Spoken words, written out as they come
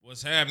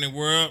What's happening,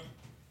 world?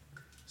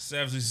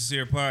 Savagely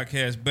Sincere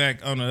Podcast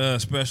back on a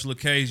special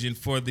occasion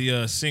for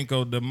the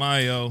Cinco de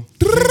Mayo.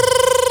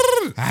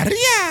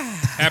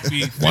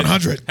 Happy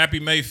 100. Happy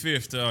May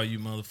 5th to all you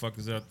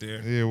motherfuckers out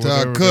there. Yeah, to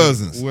our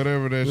cousins.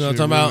 Whatever that You know shit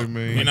what I'm really talking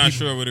means. We're not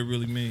sure what it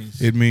really means.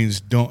 It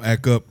means don't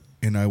act up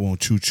and I won't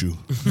choo choo.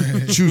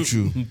 Choo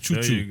choo.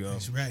 There you go.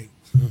 That's right.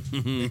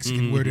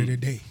 Mexican word of the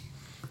day.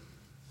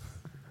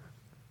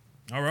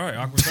 All right,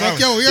 awkward Fuck silence.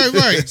 yo, yeah,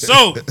 right.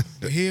 So,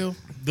 The hell?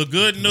 the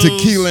good news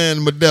Tequila and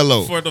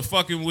Modelo. for the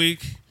fucking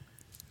week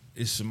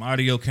is some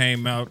audio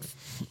came out.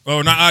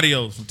 Oh, not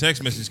audio. Some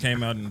text messages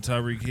came out in the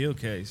Tyreek Hill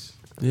case.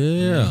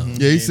 Yeah.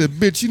 Yeah, he said,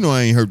 bitch, you know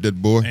I ain't hurt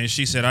that boy. And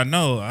she said, I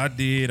know, I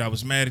did. I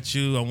was mad at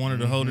you. I wanted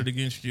to hold it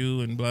against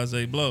you and blase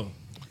blow.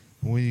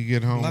 When you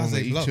get home, I'm Blase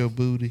gonna eat blow. your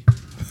booty.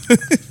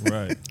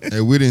 Right.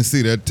 Hey, we didn't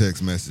see that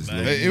text message.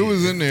 Man. though. It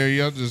was in there.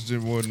 Y'all just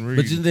didn't want to read.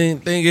 But the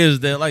thing is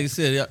that, like you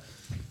said,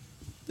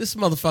 this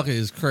motherfucker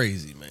is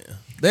crazy, man.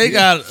 They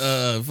got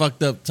a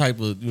fucked up type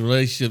of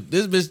relationship.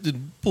 This bitch did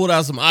pulled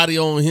out some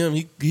audio on him.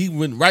 He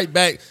went right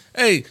back.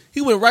 Hey,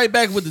 he went right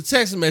back with the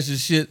text message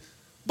shit.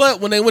 But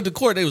when they went to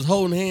court, they was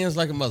holding hands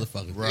like a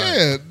motherfucker. Right.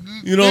 Yeah.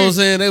 You know what I'm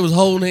saying? They was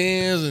holding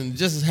hands and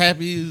just as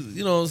happy.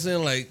 You know what I'm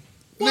saying? Like,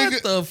 what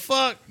Nigga- the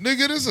fuck?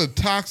 Nigga, this is a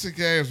toxic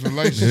ass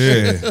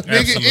relationship. Yeah. Nigga,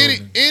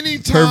 Absolutely.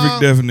 anytime,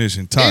 Perfect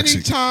definition. Toxic.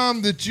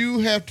 anytime that you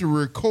have to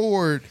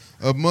record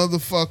a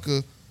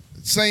motherfucker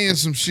saying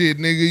some shit,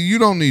 nigga, you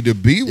don't need to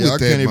be with I that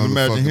can't even motherfucker,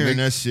 imagine hearing nigga.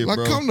 that shit, like,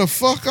 bro. come the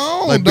fuck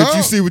on, Like, dog. bitch,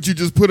 you see what you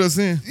just put us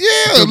in?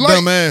 Yeah, Your like,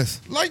 dumb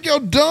ass. like your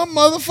dumb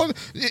motherfucker.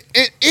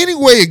 Any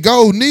way it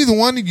go, neither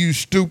one of you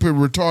stupid,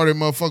 retarded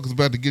motherfuckers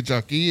about to get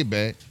your kid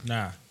back.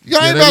 Nah. Y'all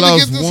ain't they about to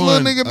lost get this one,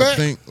 little nigga I back.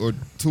 think, or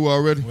two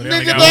already. Well, they Nigga,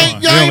 only got y'all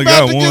one. They ain't only about got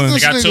to one. get They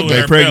this got two nigga in back.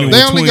 their Pregnant belly. They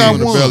with only twins got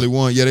with a one. belly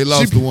one. Yeah, they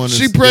lost the one.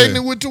 She that's-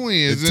 pregnant yeah. with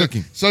twins. It took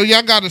him. So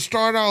y'all got to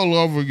start all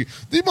over again.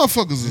 These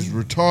motherfuckers is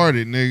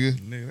retarded, nigga.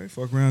 Nigga, they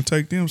fuck around and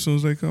take them as soon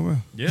as they come out.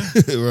 Yeah.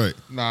 Right.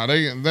 Nah,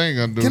 they ain't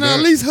gonna do Can that. I at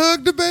least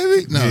hug the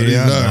baby? No, yeah, they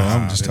not.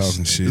 I'm just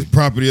talking shit. It's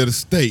property of the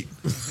state.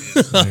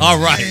 All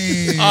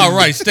right. All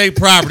right. State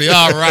property.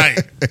 All right.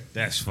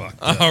 That's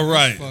fucked up. All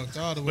right. Fucked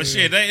all the way But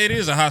shit, up. it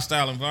is a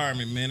hostile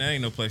environment, man. There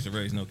ain't no place to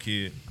raise no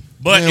kid.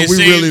 But Man, it we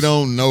seems, really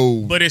don't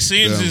know. But it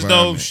seems the as though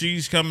environment.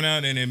 she's coming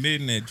out and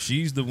admitting that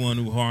she's the one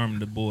who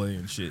harmed the boy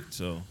and shit.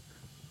 So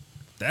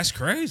that's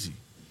crazy.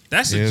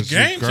 That's Yeah, a she's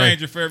game crazy.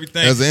 changer for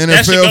everything. As an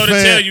that should NFL go to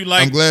fan, tell you,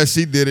 like, I'm glad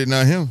she did it,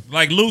 not him.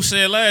 like Lou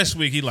said last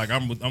week. He like,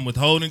 I'm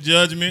withholding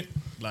judgment.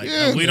 Like,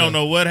 Yeah. we don't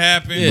know what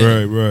happened.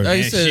 Yeah. right. Like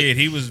you And said, shit,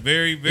 he was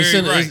very, very it's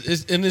in,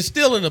 right. and it's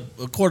still in a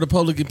court of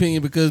public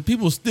opinion because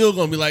people still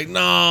gonna be like,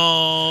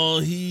 no,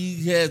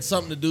 he had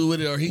something to do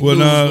with it or he knew what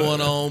was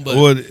going on. But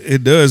well,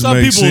 it does some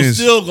make people sense.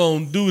 still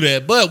gonna do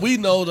that. But we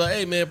know that,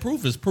 hey man,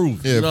 proof is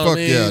proof. Yeah, you know fuck what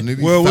I mean? yeah,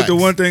 nigga. Well, with the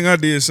Facts. one thing I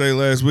did say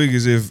last week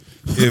is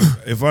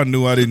if I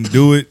knew I didn't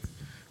do it,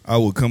 I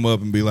would come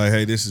up and be like,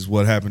 "Hey, this is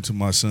what happened to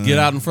my son. Get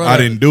out in front I of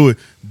didn't it. do it,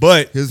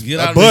 but His Get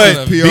out in but front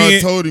of PR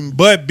being, told him,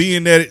 but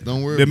being that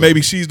Don't worry that about maybe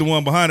it. she's the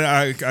one behind it,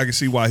 I can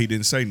see why he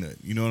didn't say nothing.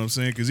 You know what I'm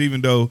saying? Because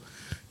even though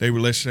their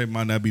relationship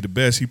might not be the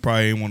best, he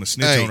probably ain't want to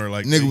snitch Hey, on her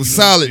like nigga that, was you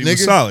know? solid, He was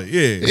nigga. solid,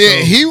 yeah. Yeah,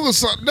 So- he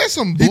was. That's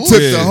some he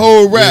bullshit. took the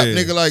whole rap, Yeah.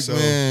 nigga. Like, So-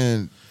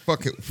 man,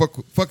 fuck it,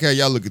 fuck how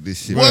y'all look at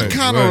this shit. What Right,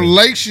 kind of right.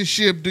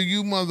 relationship do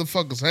you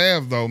motherfuckers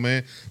have, though,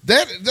 man?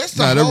 That's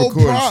the Nah, that whole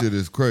recording problem. shit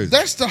is crazy.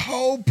 That's the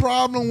whole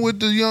problem with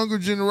the younger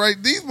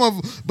generation. These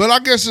motherfuckers, but I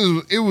guess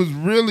it was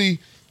really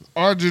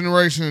our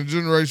generation and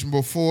generation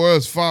before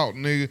us fault,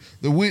 nigga.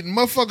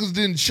 Motherfuckers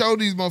didn't show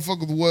these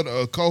motherfuckers what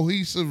a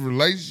cohesive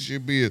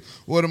relationship is.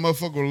 What a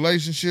motherfucker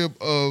relationship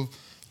of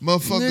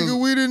motherfuckers. Nigga,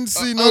 we didn't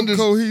see no under-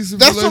 cohesive.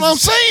 That's what I'm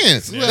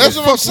relationship. saying. Yeah. That's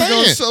The what I'm fuck we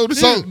gonna saying. show this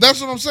So shit?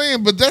 that's what I'm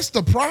saying. But that's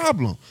the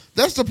problem.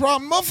 That's the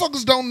problem.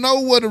 Motherfuckers don't know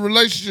what a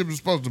relationship is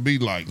supposed to be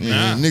like.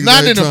 Yeah, niggas Not out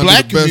in here the trying to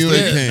black do the best they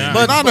community. can. Nah.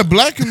 But not in the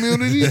black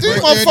community. These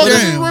But motherfuckers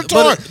damn. is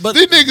retarded. But-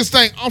 These niggas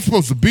think I'm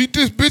supposed to beat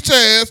this bitch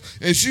ass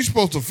and she's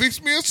supposed to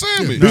fix me a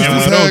sandwich. Nah, Bitch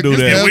was don't hag- do this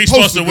that. nigga And we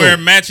supposed supposed to go. wear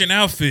matching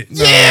outfits.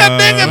 Yeah, Nah,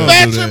 nigga, don't do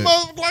matching that.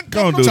 mother like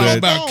Don't come do on, that.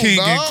 About dog. king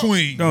and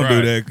queen. Don't Right.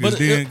 do that because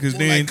But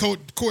then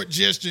Like court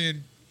gesture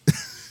and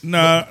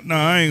Nah,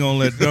 I ain't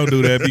gonna don't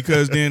do that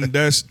because then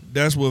that's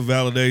what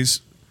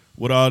validates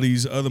what all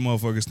these other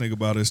motherfuckers think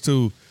about us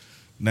too.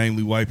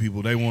 Namely, white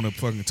people. They want to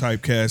fucking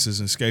typecast us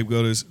and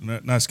scapegoat us,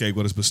 not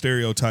scapegoat us, but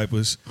stereotype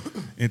us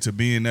into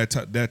being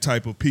that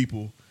type of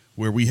people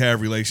where we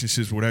have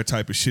relationships where that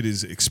type of shit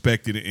is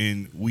expected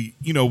and we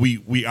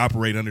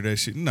operate under that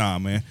shit. Nah,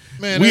 man.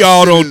 Man, We that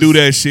all shit don't is- do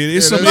that shit.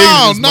 It's Yeah, some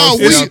that ignorant- No, motherfuckers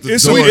we- out the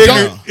it's some door.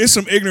 ignorant. It's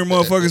some ignorant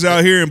motherfuckers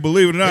out here, and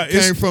believe it or not,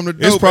 It came from the it's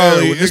dope probably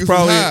era when niggas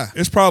was high.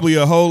 it's probably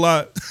a whole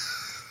lot.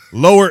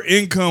 lower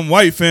income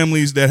white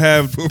families that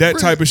have that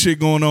type of shit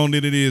going on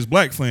than it is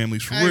black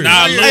families for real.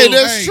 Nah, Hey, Lou-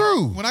 that's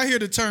true. When I hear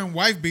the term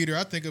wife beater,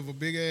 I think of a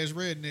big ass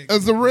redneck.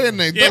 As a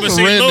redneck, Yeah, but that's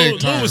see, a redneck Lou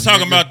term, was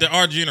talking nigga. about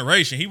our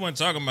generation. He wasn't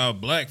talking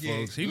about black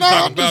folks. He was No,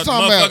 talking I'm about just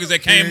talking about- motherfuckers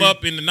that came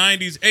up in the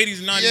 90s, 80s,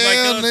 and 90s like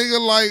Yeah, us.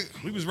 nigga, like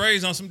We was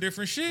raised on some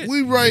different shit.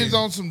 we raised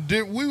on some.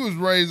 We was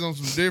raised on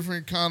some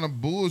different kind of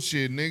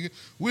bullshit, nigga.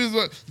 We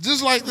was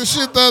just like the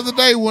shit the other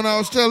day when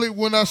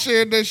I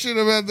shared that shit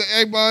about the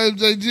A by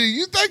MJG.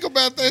 You think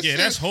about that shit? Yeah,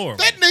 that's horrible.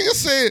 That nigga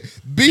said,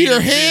 "Beat your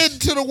the head bitch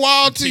to the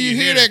wall till you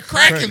hear that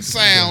cracking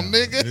sound,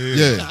 nigga."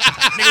 Yeah.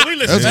 Nigga, we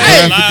listen That's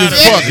to a lot graphic of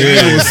as fuck. Yeah.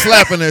 Nigga was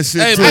slapping that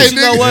shit Hey, too. but you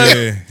know nigga.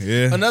 what?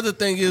 Yeah. Another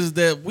thing is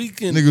that we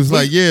can. Nigga was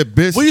like, yeah,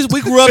 bitch.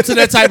 We grew up to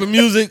that type of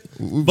music,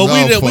 We but was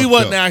all we fucked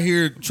wasn't up. out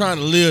here trying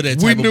to live that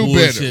type We of knew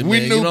bullshit. better. Man. We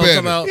You knew know what I'm better.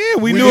 talking about? Yeah,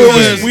 we We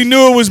knew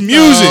knew it was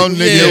music. Oh, nigga,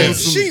 Yeah. it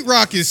was some-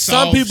 Sheetrock is Some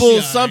soft. people,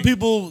 Shit, some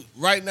people,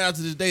 right now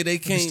to this day, they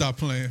can't. Stop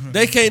playing. Huh?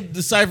 They can't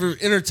decipher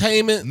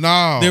entertainment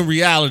No. than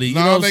reality. You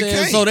No, know what they I'm saying?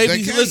 can't. So they They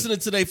be can't. listening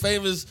to their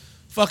famous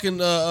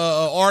fucking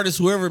artists,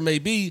 whoever it may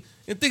be,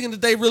 and thinking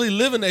that they really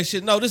living that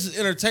shit. No, this is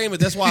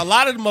entertainment. That's why a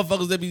lot of the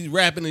motherfuckers that be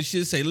rapping and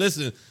shit say,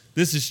 "Listen,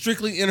 this is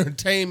strictly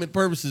entertainment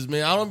purposes,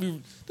 man. I don't be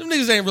them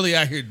niggas ain't really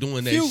out here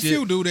doing that shit.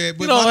 Few do that,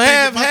 but You know, my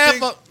half thing-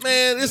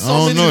 man. It's I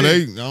so don't know.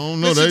 many. I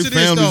don't know. Listen They to this,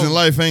 families though. in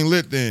life ain't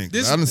lit then.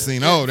 This- I done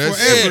seen all that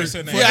forever,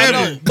 shit. Yeah, Yeah, I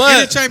forever. know. But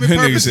Entertainment That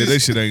nigga purposes. said that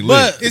shit ain't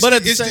lit. but It's, but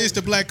at the it's, same, it's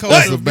the black culture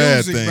That's a of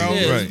bad music, thing. bro.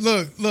 Yeah. Right.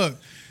 Look.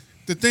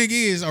 The thing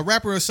is, a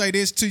rapper will say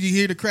this till you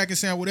hear the cracking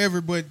sound, whatever,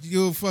 but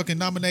you'll fucking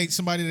nominate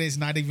somebody that's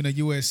not even a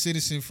U.S.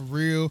 citizen for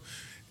real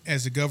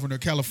as the governor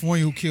of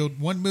California who killed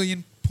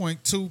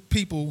 1.2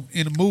 people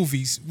in the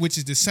movies, which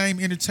is the same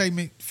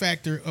entertainment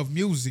factor of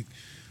music,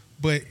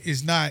 but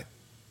is not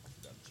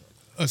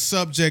a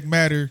subject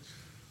matter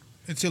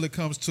until it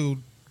comes to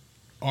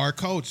our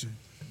culture.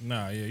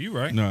 Nah, yeah, you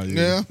right. Nah,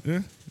 Yeah. yeah,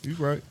 you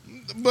right.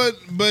 But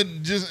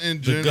just in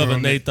the general,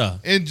 governor.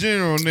 in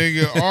general,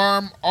 nigga,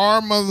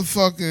 our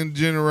motherfucking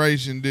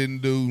generation didn't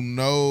do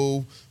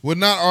no. Well,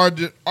 not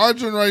our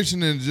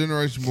generation and the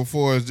generation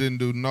before us didn't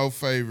do no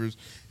favors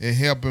in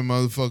helping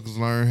motherfuckers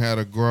learn how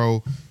to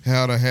grow,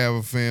 how to have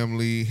a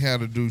family, how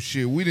to do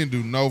shit. We didn't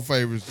do no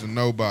favors to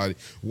nobody.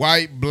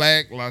 White,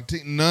 black,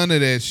 Latino, none of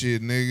that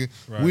shit, nigga.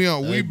 Right. We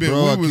on. We Hey, been.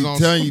 bro, I we was keep on.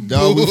 telling some you,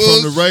 dog, we from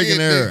the bullshit, Reagan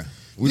nigga. era.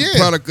 We the Yeah.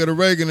 product of the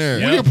Reagan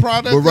era. We a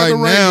product But of right the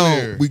now,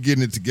 Reagan era. we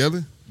getting it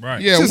together. Right.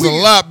 Yeah, It's we a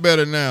lot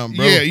better now,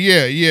 bro.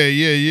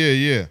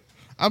 Yeah.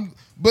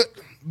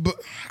 But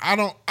I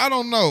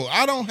don't know.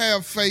 I don't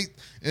have faith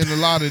in a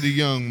lot of the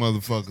young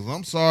motherfuckers.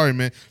 I'm sorry,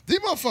 man. These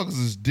motherfuckers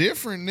is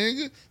different,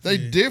 nigga. They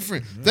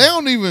different. They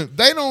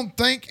don't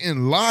think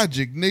in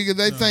logic, nigga.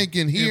 They think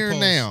in here and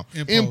now.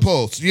 Impulse.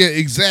 Impulse. Yeah,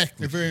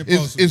 exactly. They're very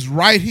impulsive. It's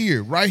right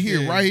here, right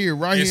here, Yeah. right here,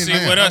 right And here see,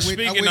 now. with us I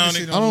speaking witnessed on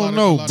it it, I a lot don't of-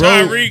 know, a lot bro.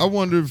 of- Tyreek. I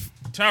wonder if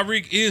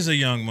Tyreek is a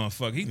young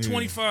motherfucker. He's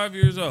 25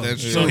 years old.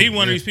 That's so true. he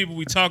one of Yeah. these people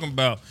we talking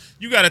about.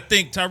 You got to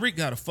think Tyreek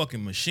got a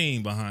fucking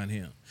machine behind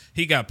him.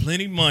 He got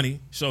plenty money,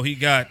 so he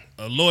got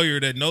a lawyer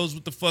that knows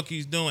what the fuck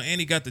he's doing, and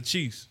he got the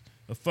Chiefs,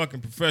 a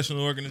fucking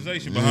professional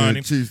organization behind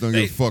him. Chiefs don't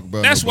give a fuck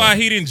about That's why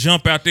nobody. he didn't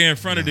jump out there in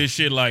front of this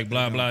shit like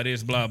blah blah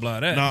this, blah blah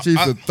that. Nah,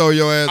 Chiefs will throw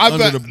your ass I under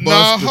bet- the bus,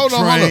 nah, the hold on,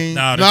 hold on. train.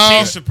 Nah, the No.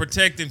 Chiefs are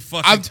protecting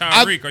fucking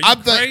Tyreek. Are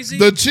you think crazy?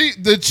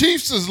 The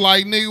Chiefs is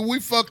like, nigga, we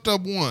fucked up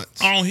once.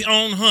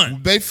 on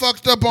Hunt. They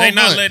fucked up on They Hunt.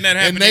 not letting that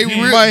happen And they again.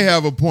 You might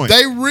have a point.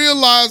 They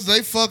realize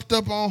they fucked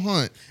up on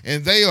Hunt,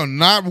 and they are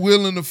not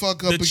willing to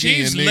fuck up The again.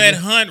 Chiefs nigga. let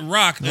Hunt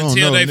rock don't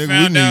until know, they nigga.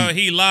 found We out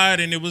need- he lied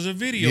and it was a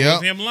video Yep.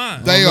 of him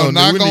lying. They Oh, are no,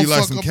 not nigga, we gonna need like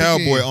fuck some up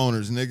cowboy again.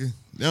 owners, nigga.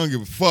 They don't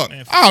give a fuck.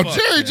 Man, Oh, fuck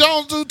Jerry that.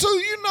 Jones do too.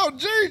 You know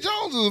Jerry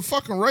Jones is a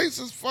fucking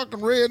racist, fucking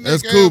redneck.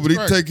 That's cool, ass but he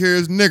cracker. take care of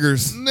his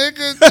niggers.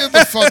 Nigga, get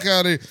the fuck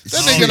out of here. That Oh,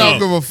 nigga don't no.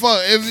 give a fuck.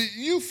 If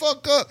you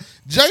fuck up,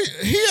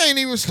 he ain't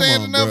even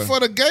standing on, up bruh. for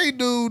the gay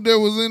dude that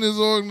was in his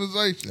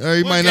organization.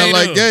 He What might gay not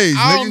like dude? gays, I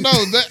nigga. don't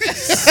know.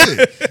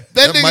 That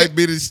That nigga, might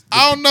be the.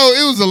 I don't know.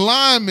 It was a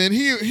lineman.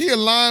 He a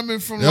lineman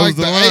from That like was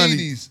the the line.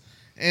 80s.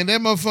 And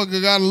that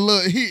motherfucker got a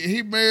little.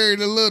 He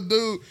married a little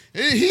dude.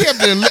 He up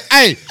there.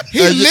 Hey, he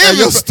Hey, living.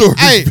 your story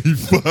Hey, be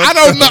fucked. I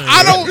don't know.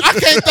 I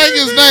can't think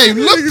his name.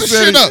 Look Nigga the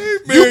said shit he up. You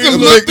married can a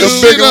look big- the a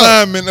shit big up.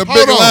 lineman, a Hold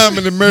big on.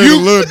 lineman that married a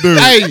little dude.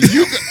 Hey,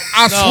 you.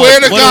 I No, swear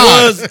to what it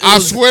God. was, it I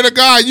was- swear to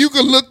God. You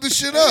can look the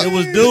shit up. It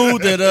was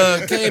dude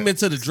that came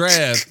into the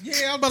draft. Yeah,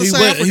 I was about to He say,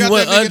 went I forgot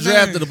that nigga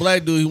undrafted. name. The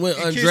black dude. He went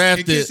He kissed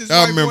undrafted. his I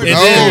white remember boy. that.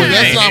 No, then-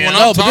 that's not what No, I'm No,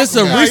 but talking this is a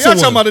about. Nah, y'all recent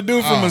talking one. about the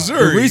dude from The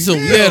Missouri. recent,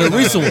 the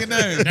recent one. Nigga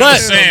name. Not But-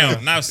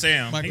 Sam. Not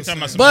Sam. Michael He talking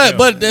about Sam. somebody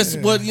But else.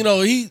 that's what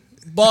he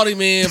bought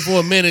him in for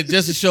a minute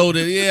just to show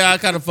that I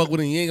kind of fuck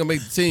with him. He ain't gonna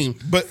make the team.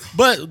 But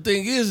the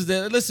thing is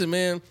that listen,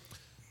 man,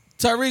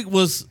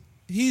 Tyreek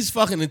he's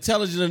fucking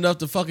intelligent enough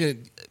to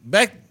fucking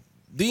back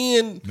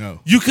then. No.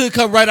 You could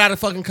come right out of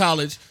fucking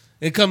college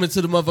and come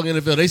into the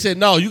motherfucking NFL. They said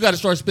no, you got to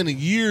start spending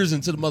years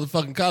into the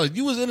motherfucking college.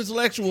 You was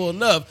intellectual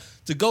enough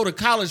to go to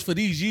college for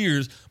these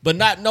years, but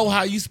not know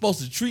how you supposed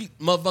to treat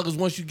motherfuckers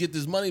once you get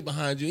this money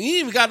behind you. He ain't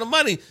even got the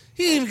money.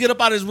 He ain't even get up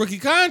out of his rookie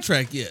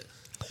contract yet.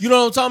 You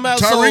know what I'm talking about?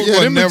 Tyreek Yeah,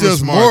 was them never just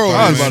smart. moral.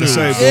 I was about to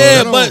say, bro.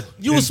 Yeah, but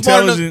you was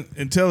smart enough.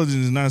 Intelligence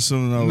is not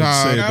something I would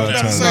Nah, say I about was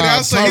about to Tyreek. say that.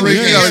 I'll say Tyreek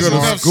You ain't gotta go to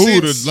enough school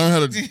sense. to learn how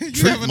to You treat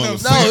have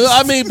enough motherfuckers. No,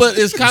 I mean, but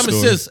it's common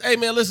Sure. sense. Hey,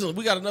 man, listen,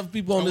 we got enough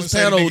people on I this wouldn't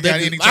say the panel nigga got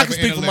that any I type can of speak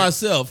for intellect.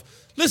 myself.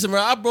 Listen, man,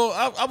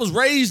 I was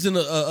raised in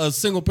a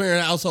single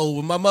parent household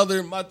with my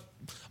mother, my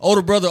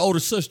older brother, older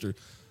sister.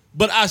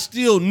 But I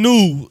still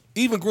knew,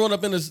 even growing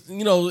up in this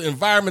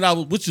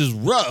environment which is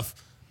rough,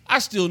 I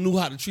still knew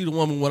how to treat a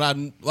woman when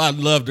I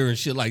loved her and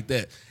shit like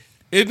that.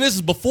 And this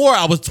is before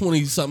I was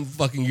 20-something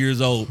fucking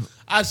years old.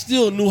 I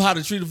still knew how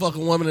to treat a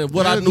fucking woman and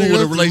what I knew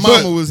with a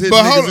relationship. Mama was hitting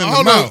But niggas in the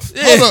hold mouth.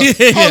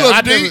 up,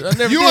 I D.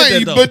 never You did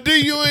ain't, that, though. but D,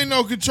 you ain't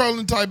no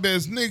controlling type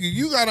ass nigga.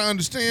 You gotta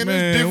understand Man,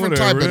 there's different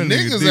whatever. type of That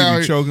nigga niggas D be out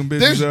here. choking bitches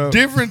There's out.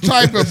 different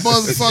type of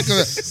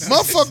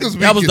motherfuckers be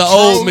That was the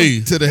old controlling.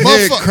 me. To the head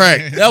Motherfuck-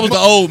 crack. That was the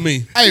old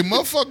me. Hey,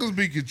 motherfuckers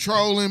be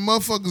controlling.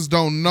 Motherfuckers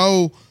don't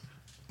know.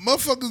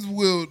 Motherfuckers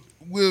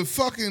will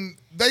fucking.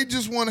 They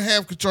just want to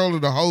have control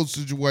of the whole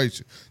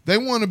situation. They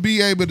want to be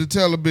able to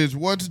tell a bitch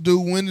what to do,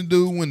 when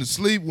to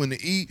sleep, when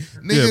to eat. Yeah,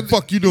 Nigga,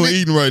 fuck you doing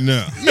eating right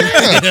now.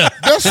 Yeah,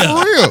 that's for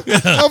real.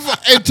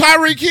 And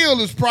Tyreek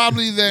Hill is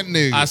probably that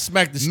nigga. I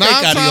smacked the steak 9 out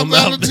of your times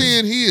out mouth. of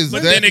 10, he is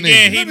But that then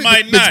again, nigga. he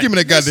might Bitch, not. give me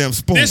that goddamn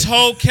spoon. This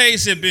whole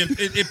case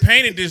it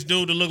painted this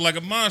dude to look like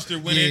a monster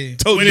when it.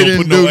 Told when you it- don't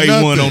put didn't no do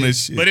A1 nothing. on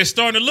this shit. But it's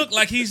starting to look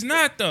like he's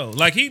not though.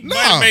 Like he might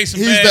Nah, have made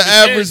some He's bad the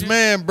average decisions.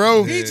 man,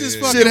 bro. He just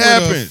fucking Shit with a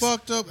happens.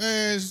 fucked up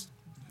ass.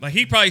 Like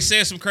he probably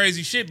said some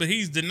crazy shit, but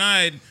he's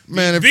denied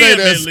Man, if they that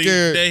vehemently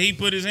scared- that he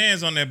put his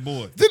hands on that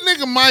boy. The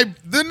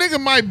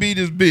nigga might beat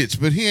his bitch,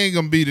 but he ain't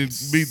gonna beat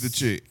the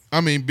chick. I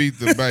mean, beat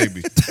the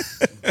baby.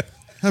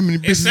 How many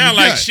It bitches sounds you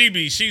like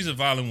got? she's a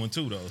violent one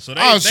too though. So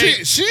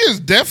She is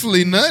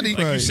definitely nutty.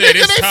 Like you said,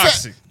 it's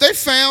toxic. They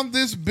found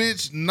this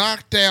bitch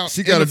knocked out.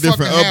 She got in a the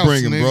different fucking house,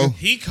 upbringing, nigga. bro.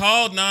 He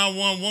called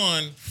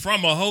 911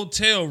 from a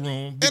hotel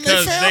room they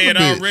because found they had the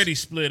bitch. already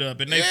split up,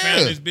 and they Yeah.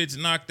 found this bitch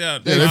knocked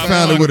out. Yeah, they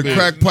found her with a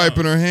crack pipe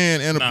in her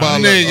hand and a Nah.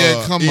 bottle Nigga,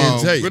 of come on.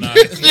 E&J.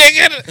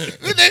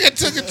 The nigga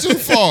took it too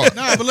far.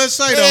 Nah, but let's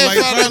say They though, like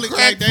found a probably,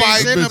 crack like they ain't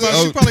pipe. said nothing about.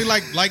 Oh. She probably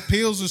like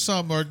pills or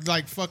something, or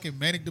like fucking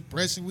manic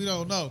depression. We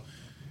don't know.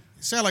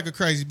 It sound like a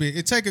crazy bitch.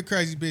 It take a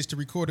crazy bitch to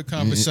record a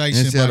conversation.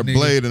 And she had a my nigga.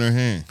 blade in her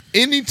hand.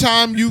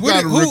 Anytime you Who-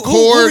 gotta who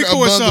record a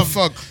something?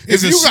 motherfucker,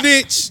 Is if a you got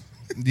snitch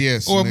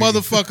yes or a nigga.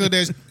 motherfucker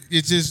that's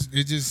it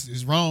just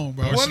is wrong,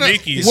 bro. One-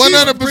 Sneaky.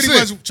 100%. Pretty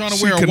much trying to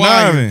She wear a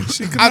wire. conniving.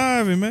 She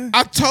conniving, man.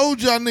 I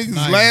told y'all niggas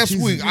Nice. last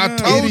week. I Idiot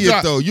told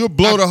y'all though. You'll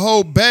blow the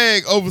whole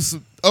bag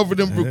over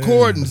them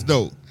recordings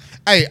though.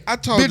 Hey, I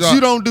told Bitch, y'all.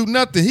 you don't do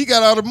nothing. He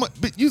got all the money.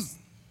 You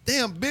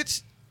damn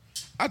bitch.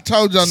 I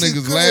told y'all Shit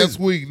niggas crazy. last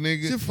week,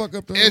 nigga. Shit fuck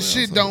up the That whole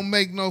shit household. don't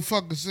make no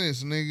fucking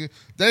sense, nigga.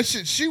 That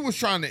shit, she was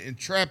trying to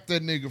entrap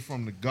that nigga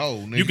from the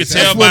goal, nigga. You could That's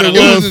tell what by it the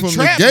was from the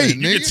entrapment, gate.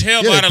 You nigga. could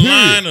tell Yeah, by the period.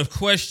 line of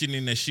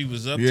questioning that she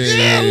was up to.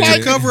 Yeah, To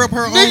like cover up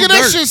her own nigga,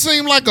 that dirt. shit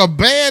seemed like a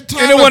bad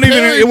time. And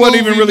it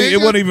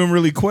wasn't even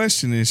really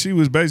questioning. She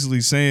was basically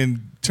saying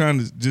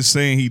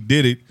he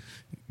did it,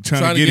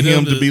 trying to get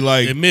him to be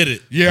like, admit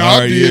it. Yeah, all I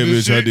right, did yeah,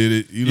 this bitch, I shit. did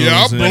it. You know Yeah, what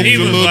I I'm broke But he saying?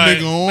 the was little like,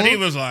 nigga on. but he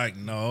was like,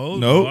 no,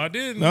 No, I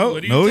didn't. No,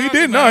 What are you no, he talking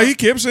didn't. about? No, he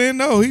kept saying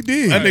no, he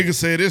did. That nigga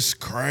said it's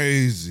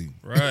crazy.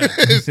 Right. I She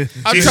tried said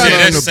to learn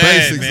that's the sad,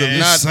 basics man. of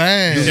not It's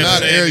sad. do Just not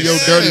saying air it's your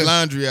sad. dirty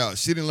laundry out.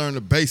 She didn't learn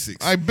the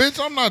basics. Hey,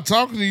 bitch, I'm not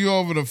talking to you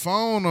over the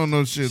phone on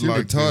no shit She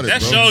like retarded,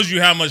 that. That bro. shows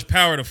you how much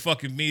power the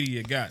fucking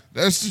media got.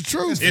 That's the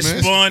truth, It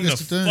man. spun the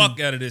That's the thing. fuck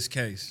out of this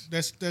case.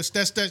 That's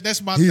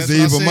my. He's that's the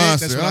what evil I said.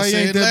 monster. That's what Oh, I he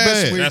said ain't that last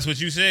bad. week. That's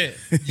what you said.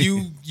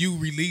 You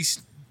release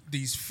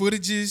these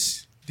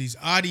footages, these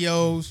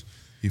audios,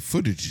 He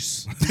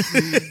footages.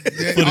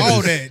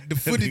 all that. The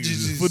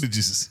footages,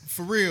 Footages.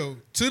 for real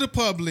to the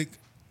public,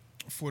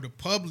 for the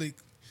public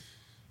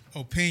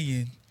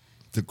opinion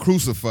To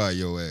crucify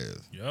your ass.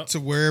 Yep. to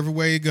wherever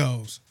way it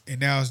goes. And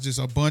now it's just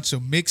a bunch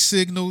of mixed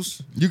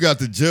signals. You got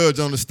the judge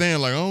on the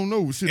stand like, I don't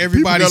know. Shit, the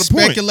Everybody's people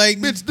got a point.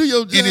 speculating. Bitch, do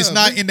your job. And it's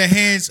not bitch. in the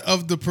hands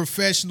of the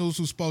professionals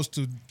who's supposed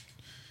to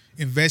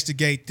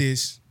investigate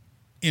this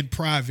in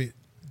private,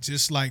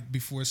 just like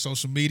before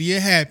social media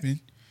happened.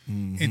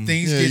 And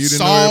things Yeah, get you didn't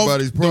know solved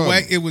everybody's the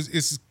way problem.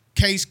 it's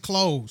case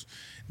closed.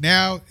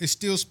 Now it's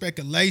still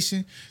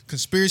speculation,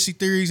 conspiracy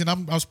theories, and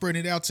I'm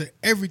spreading it out to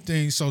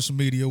everything social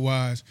media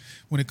wise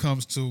when it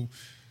comes to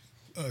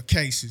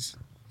cases.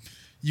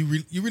 You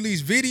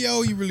release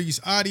video, you release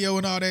audio,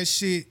 and all that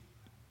shit,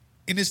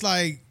 and it's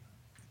like,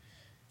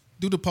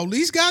 do the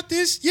police got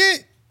this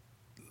yet?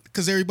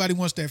 Because everybody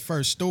wants that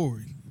first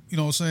story. You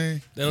know what I'm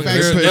saying? They don't Facts.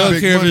 care, pay they don't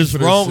big care if money it's for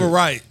that wrong shit. or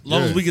right. As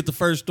long Yeah. as we get the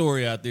first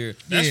story out there.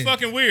 That's Yeah.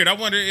 fucking weird. I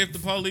wonder if the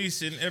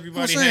police and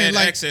everybody I'm saying, had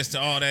like, access to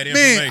all that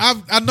information.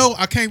 Man, I know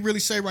I can't really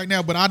say right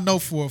now, but I know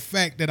for a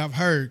fact that I've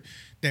heard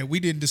that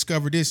we didn't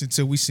discover this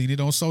until we seen it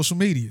on social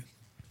media.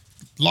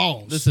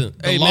 Laws. Listen,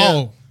 the hey, law.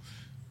 man.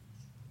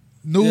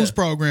 News Yeah.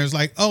 programs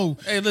like,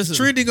 Hey, listen.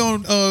 trending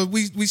on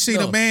we seen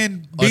No. a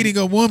man beating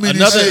a woman.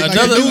 Another- and shit. Like,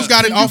 another- the news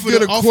got it You off of get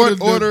the a off court of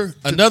the, order.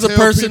 to Another tell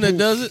person that people,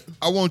 does it.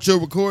 I want your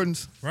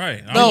recordings.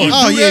 Right. No.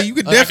 Oh yeah, you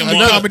can definitely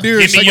Like commandeer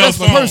give me like your that's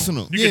phone.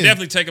 personal. You Yeah. can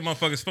definitely take a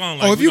motherfucker's phone.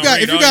 Like, Oh, if we you gonna got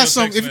read all your text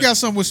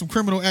something with some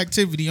criminal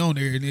activity on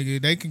there,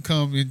 nigga, they can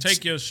come and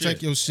Take your shit.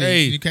 Take your shit.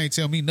 Hey. You can't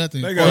tell me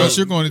nothing, They or got- else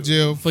you're going to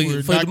jail For for the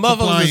not motherfuckers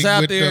complying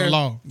out with there- the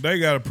law. They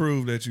got to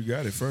prove that you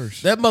got it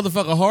first. That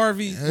motherfucker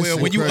Harvey. That Well,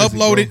 shit when you crazy,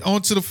 upload bro. it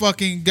onto the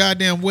fucking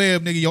goddamn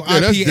web, nigga, your Yeah,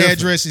 that's IP different.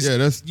 address is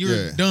Yeah,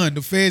 you're done.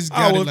 The feds got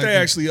Oh, it well, if like they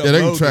that. actually Yeah, they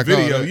can upload the track all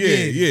video, that.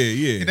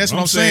 yeah. And that's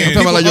what I'm saying. I'm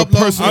talking about like your People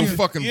upload personal videos.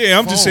 fucking. Yeah,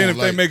 I'm just phone, saying if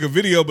they like- make a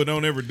video but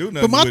don't ever do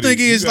nothing. But my with thing it,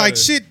 is you like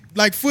gotta- shit,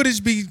 like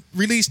footage be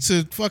released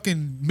to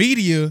fucking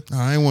media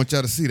I ain't want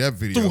y'all to see that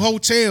video. through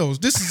hotels.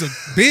 This is a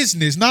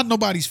business, not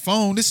nobody's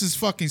phone. This is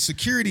fucking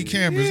security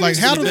cameras. Yeah, like,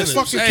 how do the business.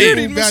 fucking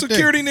Security, people got that?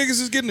 security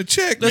niggas is getting a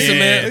check. Listen, man.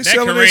 man, They that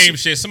selling that Kareem shit.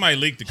 shit. Somebody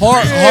leaked the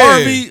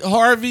Kareem.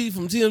 Harvey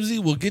from TMZ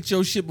will get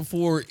your shit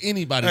before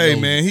anybody Hey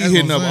knows. man, he That's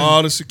hitting what up I'm saying.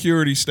 all the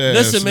security staff.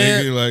 Listen,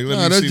 man. Like, let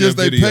Nah, me that's see just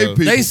that they video. pay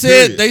people. They said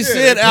period. they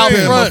said They out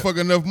paying front. motherfucker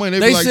enough money.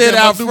 They be like, said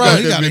damn, I out do front. got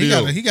He that got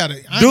video. I ain't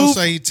gonna Dude-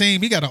 say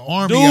team. He got an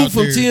army Dude out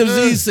from there.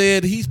 TMZ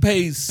said he's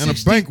paid And a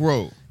 60,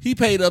 bankroll. he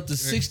paid up to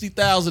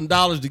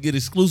 $60,000 to get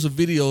exclusive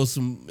videos of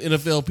some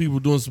NFL people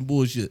doing some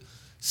bullshit.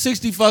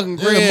 60 fucking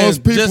grand. Yeah,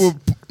 most people,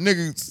 just-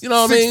 niggas, you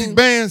know what I 60 mean?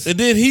 bands. And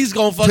then he's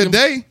gonna fucking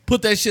Today?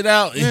 put that shit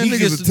out, and Man, he niggas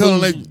gets are to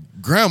telling do their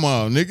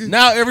grandma, nigga.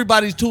 Now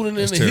everybody's tuning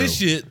into terrible. his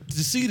shit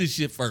to see the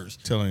shit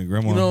first. Telling your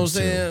grandma. You know what I'm it's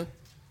terrible. saying?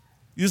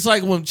 It's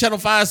like when Channel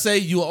 5 say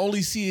you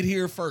only see it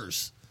here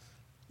first.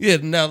 Yeah,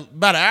 now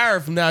about an hour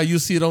from now you'll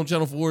see it on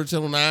Channel 4,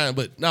 Channel 9,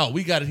 but no,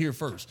 we got it here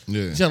first.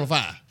 Yeah. Channel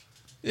 5.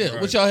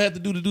 Yeah, what y'all had to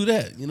do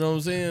that? You know what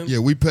I'm saying? Yeah,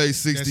 we paid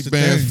 60 That's the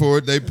bands thing. for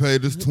it. They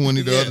paid us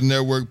 20. The Yeah. other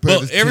network paid us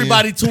But 10.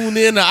 everybody tuned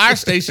in to our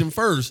station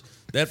first.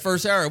 That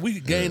first hour, we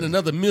gained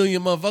another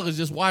million motherfuckers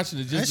just watching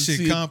it, just That to shit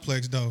see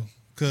complex though.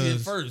 it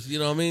Cause first. You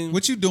know what I mean?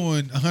 what you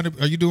doing? 100?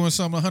 Are you doing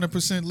something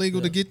 100%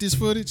 legal to get this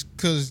footage?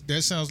 Cause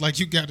that sounds like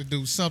you got to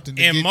do something.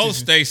 To In get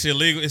most this. states,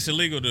 it's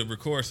illegal to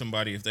record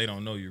somebody if they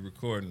don't know you're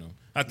recording them.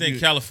 I think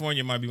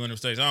California might be one of them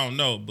states. I don't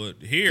know, but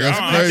here, That's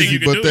I don't think crazy, you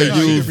can but do they that.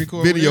 you use can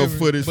record video whatever,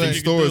 footage but from you can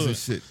stores do and it.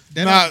 shit.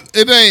 That Nah,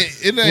 it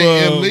ain't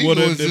illegal. Well,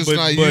 It's just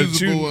not but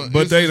usable. But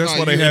It's they just that's not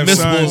why they have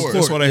usable. signs. court.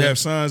 That's why they Yeah. have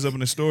signs up in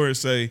the store that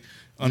say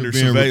under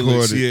being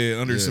surveillance. recorded. Yeah,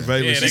 under Yeah.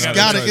 surveillance. Yeah, they It's gotta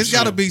got type to. It's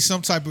got to shit. be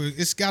some type of.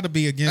 It's got to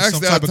be against Actually,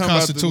 some I'm type of talking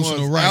about the constitutional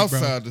ones right, outside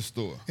bro. the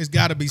store. It's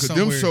got to be Because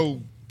somewhere. them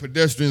show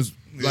pedestrians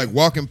like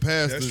walking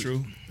past. That's the,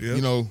 true. Yeah.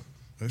 You know,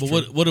 That's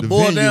But true. what it The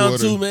boiled venue down or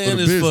to, the- man, or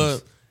the is business.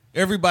 for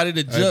everybody to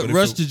Hey, but if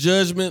rush it- to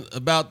judgment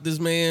about this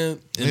man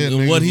and, Yeah,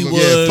 and what niggas he look-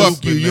 was. yeah, fuck you.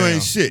 stupid You now.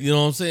 ain't shit. You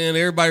know what I'm saying?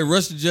 Everybody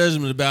rushed to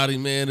judgment about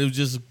him, man. It was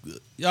just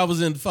y'all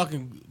was in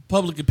fucking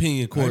public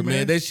opinion court, Hey, man.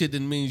 man. That shit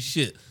didn't mean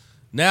shit.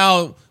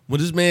 Now, when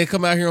this man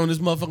come out here on this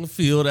motherfucking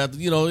field after,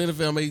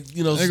 NFL may,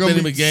 They gonna spend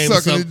him be a game or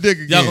sucking his something, dick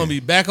y'all again. gonna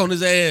be back on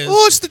his ass.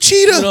 oh, it's the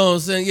cheetah. You know what I'm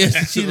saying? Yes,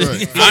 the cheetah.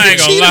 Right. I ain't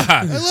gonna lie.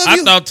 I love I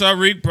you. thought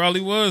Tyreek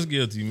probably was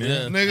guilty, man.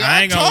 Yeah. Nigga,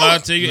 I ain't gonna told- lie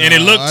to you, and it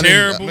Nah, looked I didn't-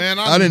 terrible. Man,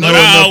 I didn't know But I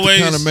enough always-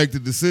 to kind of make the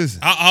decision.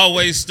 I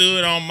always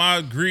stood on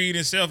my greed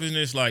and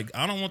selfishness. Like,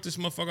 I don't want this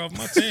motherfucker off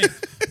my team.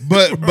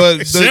 But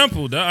It's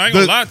simple, dog. I ain't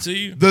gonna lie to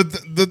you.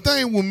 The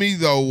thing with me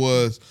though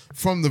was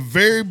from the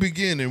very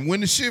beginning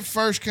when the shit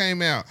first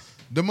came out,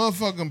 the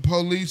motherfucking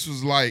police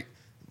was like,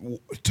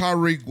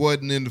 Tyreek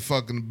wasn't in the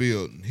fucking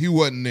building. He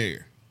wasn't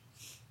there.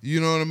 You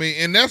know what I mean?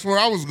 And that's what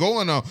I was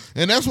going on.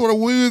 And that's what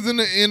we was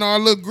in our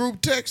little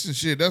group text and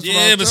shit. That's what I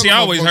Yeah, was but see, telling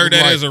I always heard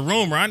that motherfuckers, as a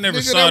rumor. I never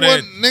nigga, saw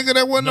that. Nigga,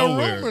 that wasn't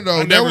nowhere. no rumor though.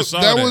 I never that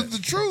saw that that. was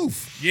the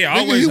truth. Yeah, I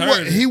Nigga, always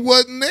heard it. he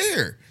wasn't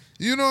there.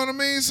 You know what I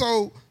mean?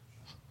 So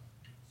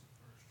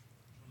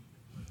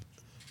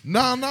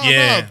no.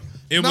 Yeah,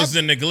 it No. was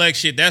the neglect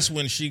shit. That's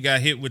when she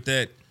got hit with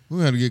that.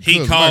 We had to get He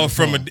Cuz called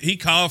from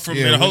microphone.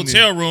 Yeah, the we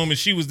hotel room and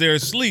she was there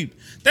asleep.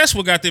 That's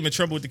what got them in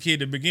trouble with the kid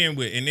to begin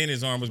with, and then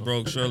his arm was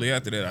broke shortly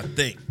after that, I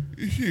think.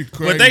 Shit But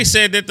crazy. they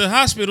said that the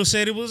hospital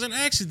said it was an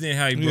accident.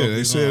 How he broke Yeah, they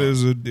his said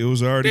arm. it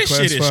was already This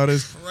shit is classified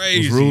as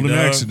crazy, was ruled an dog.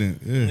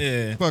 accident. Yeah.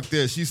 Yeah, Oh, Fuck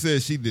that. She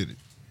said she did it.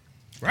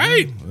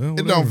 right. Well,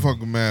 It don't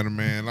fucking matter,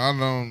 man. I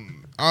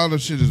don't. All the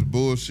shit is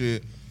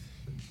bullshit.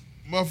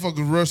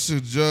 Motherfuckers rush to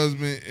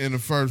judgment in the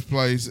first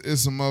place.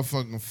 It's a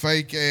motherfucking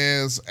fake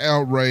ass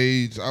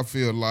outrage. I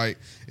feel like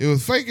it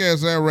was fake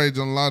ass outrage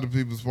on a lot of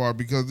people's part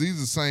because these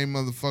are the same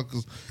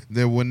motherfuckers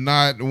that would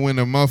not when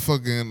a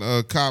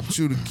motherfucking cop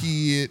shoot a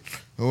kid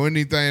or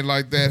anything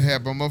like that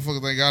happen.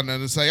 Motherfuckers ain't got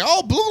nothing to say.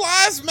 Oh, blue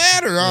lives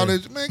matter. All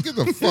this, man, get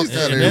the fuck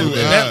out of here. with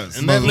that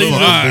and that leads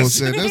Motherfucker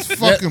bullshit. That's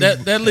fucking.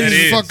 that leads That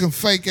is. fucking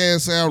fake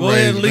ass outrage. Go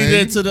ahead and lead man.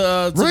 that to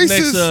the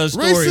next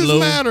story, racist Lou.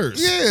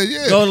 matters. Yeah,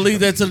 yeah. Go and lead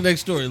that to the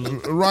next story, Lou.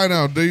 Right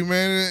now, D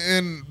man.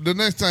 And the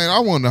next thing I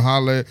wanted to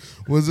holler at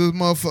was this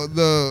motherfucker,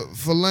 the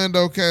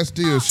Philando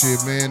Castile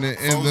shit, man,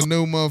 and the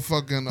new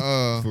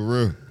motherfucking For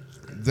real.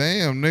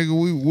 damn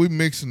nigga, we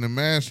mixing and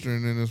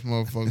mastering in this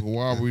motherfucker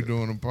while we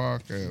doing a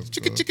podcast.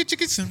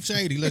 Chicka, some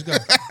shady. Let's go.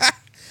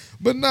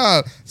 But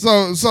nah,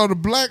 so the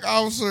black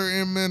officer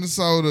in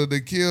Minnesota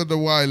that killed the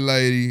white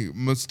lady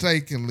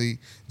mistakenly,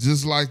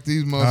 just like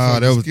these motherfuckers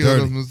that was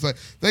killed dirty. him.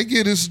 They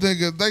get this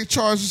nigga, they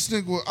charge this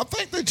nigga with, I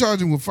think they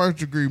charge him with first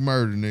degree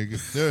murder, nigga.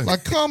 Yeah.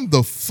 Like, come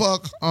the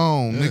fuck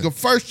on, Yeah. nigga.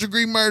 First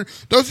degree murder.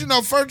 Don't you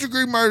know first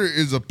degree murder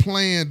is a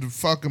planned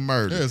fucking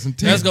murder? Yeah, it's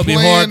intent. That's gonna be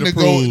Planned hard to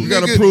go- prove. You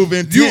gotta nigga, prove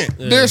intent.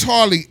 There's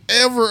hardly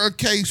ever a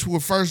case where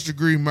first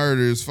degree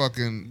murder is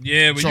fucking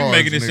Yeah, but you charged,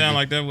 making it nigga. sound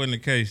like that wasn't the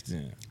case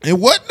then. It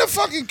wasn't the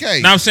fucking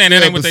case. Now I'm saying that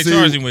Yeah, ain't what but they see,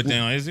 charged him with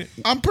now, is it?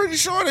 I'm pretty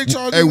sure they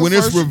charge Hey, him when with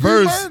it's first degree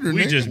reversed, murder,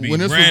 We nigga. just be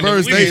When it's random.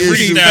 reversed, We they be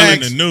issue freestyling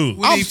facts. the news.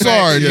 We I'm need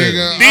sorry, facts.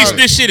 nigga.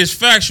 This shit is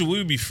factual.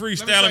 We be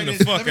freestyling the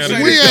this. fuck Let me out say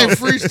of We this. ain't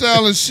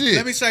freestyling shit.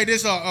 Let me say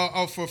this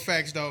for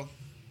facts though.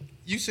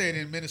 You said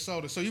in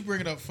Minnesota, so you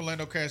bringing up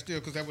Philando Castile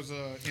because that was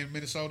in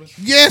Minnesota.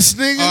 Yes,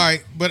 nigga. All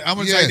right, but I'm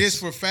gonna Yes. say this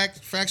for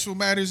factual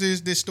matters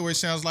is this story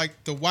sounds like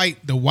the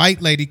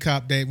white lady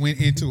cop that went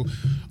into.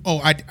 Oh,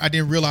 I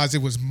didn't realize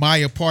it was my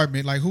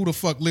apartment. Like, who the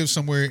fuck lives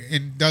somewhere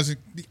and doesn't?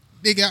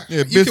 Nigga, Yeah,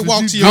 you bitch, can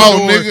walk you- to your No,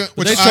 door. nigga.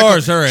 with They your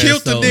charged iPhone, her ass,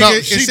 killed the though. nigga No,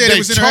 and said they it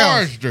was in her house.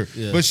 charged her,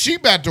 Yeah. but she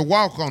about to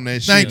walk on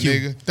that shit, Thank you,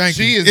 nigga. thank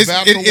She you. is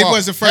about to walk. It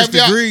wasn't first Have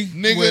y'all- degree,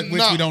 nigga. which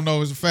no. we don't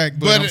know is a fact.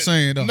 But I'm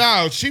saying though,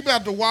 no, she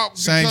about to walk.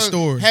 Same because-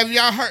 story. Have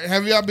y'all heard?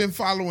 Have y'all been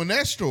following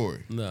that story?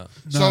 No.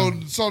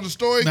 So the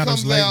story Not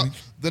comes as out. lately.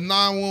 The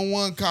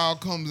 911 call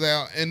comes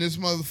out, and this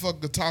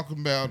motherfucker talking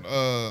about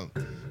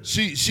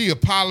she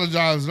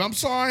apologized. I'm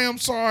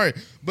sorry.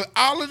 But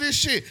all of this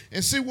shit,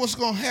 and see what's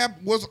gonna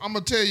happen. I'm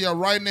gonna tell y'all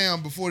right now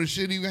before the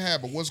shit even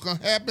happen. What's gonna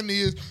happen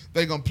is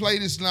they gonna play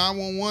this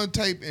 911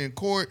 tape in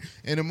court,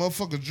 and the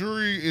motherfucker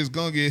jury is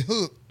gonna get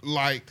hooked.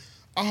 Like,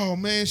 oh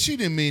man, she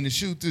didn't mean to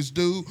shoot this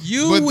dude.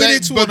 you But went they-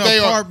 into but an they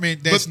are-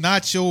 apartment that's but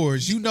not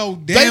yours. You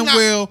know They damn not-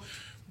 well,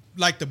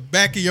 like the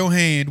back of your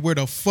hand, where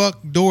the fuck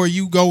door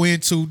you go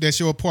into. That's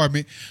your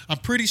apartment. I'm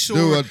pretty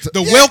sure Dude,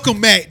 the welcome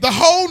mat The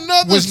whole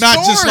nother was not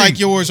just story. like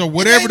yours or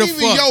whatever it the ain't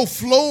even fuck. your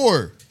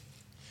floor.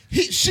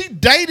 She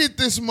dated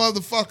this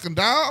motherfucking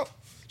dog.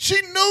 She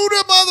knew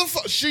the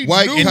motherfucker. She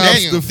White knew cops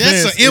him.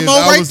 defense That's a is MO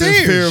I right was in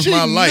there. fear of She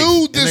my life,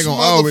 knew and this they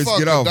gonna always get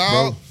motherfucker, off, dog.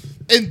 bro.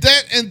 And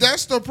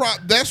that's the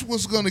that's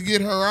what's gonna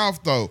get her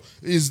off though.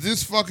 Is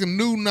this fucking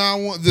new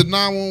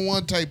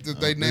 911 tape that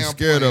they now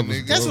scared playing, of us,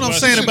 nigga. That's what I'm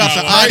This saying shit about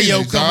the is audio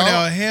crazy, coming dog.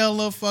 out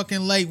hella fucking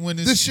late when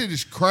it's. This shit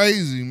is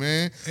crazy,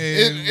 man.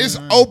 And, It's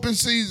open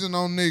season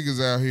on niggas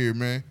out here,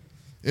 man.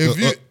 If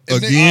you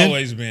again?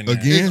 Always been that.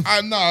 Again?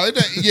 I know it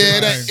ain't. Yeah,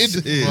 it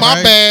ain't. Right.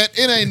 My bad.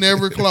 It ain't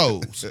never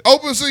closed.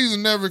 Open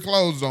season never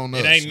closed on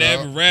us. It ain't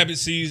never dog. rabbit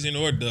season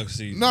or duck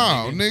season. No,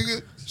 nigga.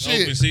 nigga.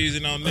 Open Shit.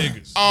 season on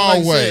niggas.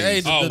 Always. Like I said,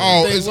 hey, the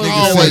Oh, thing it's was- always like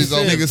I open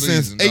said, Nigga,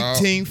 since season, dog.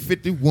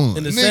 1851.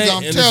 In the Nigga, same,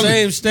 I'm in the telling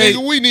same you, state.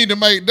 nigga, we need to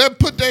make that.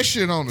 Put that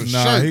shit on the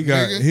Nah, shirt. he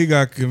got nigga. he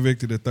got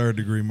convicted of third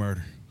degree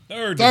murder.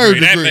 Third Third degree.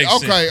 That degree. makes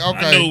Okay, sense.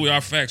 okay. I knew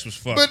our facts was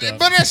fucked But up.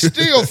 that's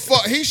still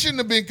fuck. He shouldn't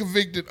have been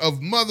convicted of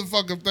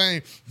motherfucking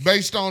thing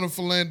based on the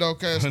Philando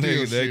Castile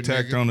Nigga, they shit.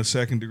 tacked nigga. on a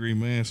second degree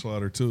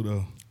manslaughter too,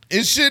 though.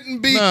 It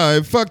shouldn't be.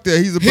 Nah, fuck that.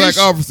 He's a black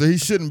officer. He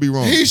shouldn't be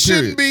wrong. He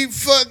shouldn't period. be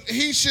fuck.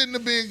 He shouldn't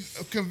have been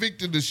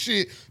convicted of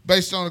shit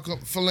based on the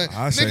Philando.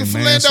 I say Nigga,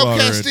 Philando manslaughter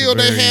at the Castile.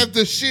 They very- have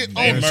the shit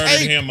They on murdered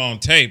tape. him on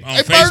tape on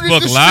They murdered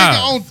Facebook this Live.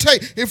 nigga on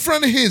tape in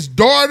front of his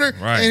daughter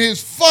Right. and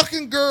his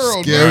fucking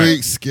girl. Scary,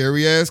 man.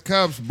 scary ass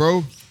cops,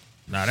 bro.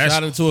 Nah, that's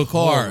Shot into a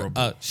car.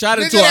 horrible. Shot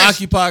Nigga, into an that's-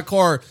 occupied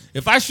car.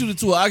 If I shoot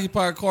into an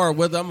occupied car,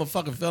 whether I'm a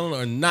fucking felon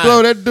or not,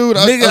 Bro, that dude,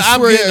 nigga, I I'm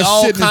swear he getting has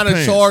all shit in his kind of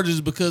pants. charges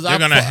because They're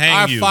gonna hang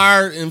I you.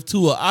 fired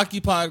into an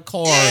occupied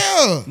car.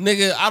 Yeah.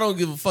 Nigga, I don't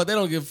give a fuck. They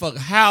don't give a fuck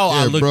how I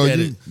Yeah, looked bro, at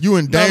you- it. you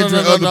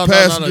endangering other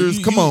passengers.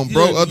 Come on,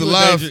 bro, other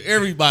lives. endanger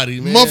everybody,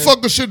 man.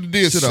 Motherfucker should have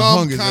did Shoulda some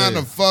hung his kind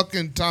ass. of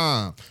fucking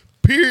time.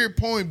 Period.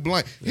 Point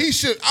blank. He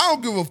should. I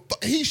don't give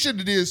a. He should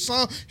have did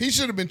some. He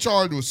should have been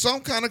charged with some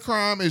kind of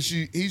crime, and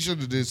he should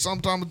have did some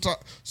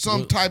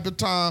type of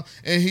time,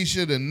 and he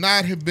should have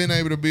not have been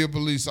able to be a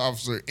police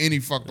officer any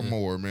fucking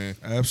more, man.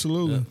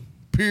 Absolutely.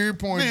 Period.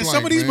 Point Man, blank.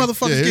 some of these man.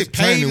 motherfuckers Yeah, his get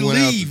paid training went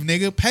out leave,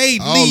 nigga.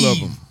 Paid All leave. of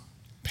them.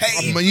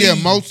 Paid Yeah,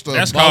 leave. most of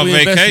That's them. While called we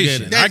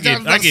vacation. investigating.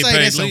 I get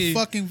paid that's leave. a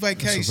fucking It's a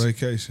vacation.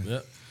 vacation.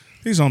 Yep.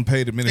 He's on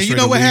paid administrative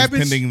what leave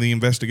happens? pending the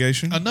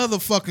investigation. Another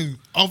fucking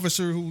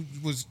officer who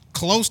was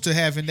close to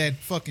having that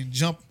fucking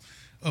jump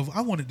of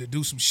I wanted to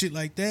do some shit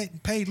like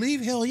that. Paid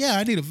leave? Hell yeah,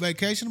 I need a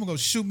vacation. I'm gonna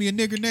shoot me a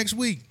nigger next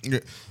week. Yeah.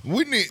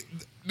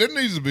 There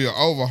needs to be an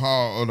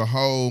overhaul of the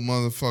whole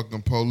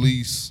motherfucking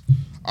police.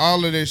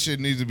 All of that shit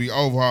needs to be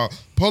overhauled.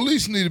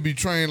 Police need to be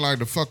trained like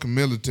the fucking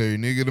military,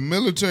 nigga. The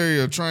military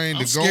are trained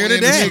I'm to go scared in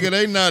of and that. Nigga,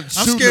 they not I'm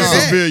shooting scared of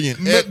that.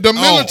 civilian. at The all.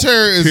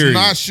 military is Period.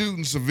 not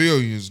shooting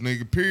civilians,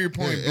 nigga. Period.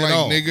 Point Yeah, at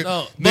all. blank, nigga.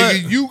 No,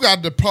 Nigga, you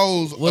got to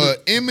pose What- an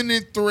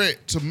imminent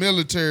threat to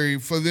military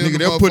for them. Nigga, to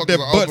they'll put that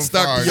motherfuckers butt open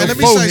stock fire. to your let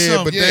me say forehead,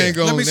 something. but Yeah. they ain't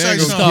Let gonna, me they say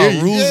ain't It's gonna something. kill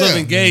called you. rules Yeah. of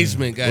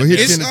engagement, Well, guys. hit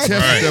you It's in the not chest with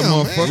that damn,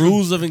 man. motherfucker.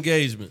 Rules of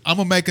engagement. I'm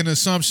gonna make an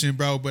assumption,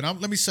 bro, but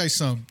let me say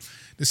something.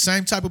 The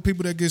same type of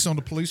people that gets on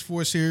the police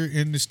force here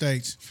in the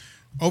States,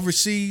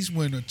 overseas,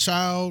 when a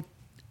child,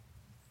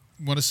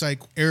 want to say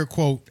air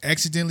quote,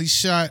 accidentally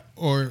shot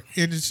or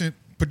innocent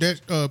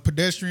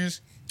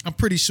pedestrians, I'm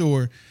pretty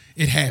sure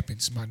it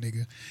happens, my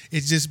nigga.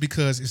 It's just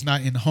because it's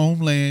not in the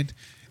homeland,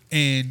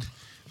 and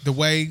the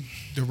way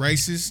the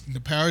racists and the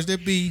powers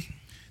that be,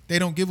 they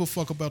don't give a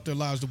fuck about their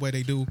lives the way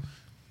they do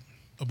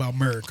about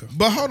America.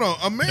 But hold on,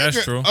 America.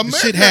 That's true. America,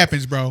 Shit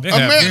happens, bro. It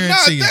happens.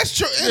 Guarantee it. That's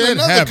true. In It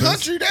another happens.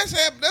 country,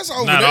 that's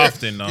over Not there.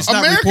 often, though. It's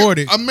not America,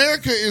 reported.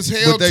 America is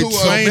held But they to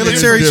train a it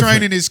Military different.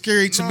 training is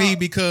scary to me Nah.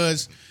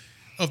 because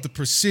of the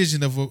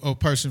precision of a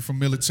person from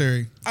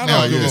military. I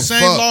Now, don't give the a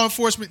same fuck. law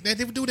enforcement, they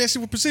do that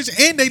shit with precision,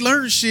 and they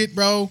learn shit,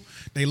 bro.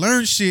 They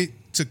learn shit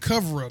to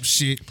cover up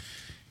shit,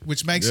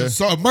 which makes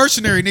a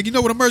mercenary, nigga. You know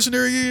what a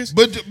mercenary is?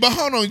 But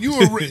hold on, you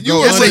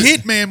That's a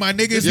hitman, my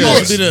nigga. It's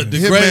supposed to be Yeah. the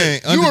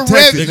Hitman, great. You a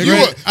undetected, red- nigga. you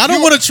a- I don't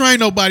want to train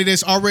nobody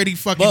that's already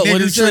fucking But when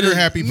nigger he said trigger it-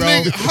 happy, bro.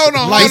 Nigga, hold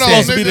on, Like hold on,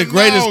 supposed to be the nigga,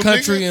 greatest no,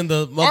 country nigga. in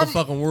the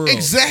motherfucking world.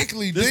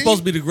 Exactly. This is D. supposed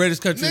to be the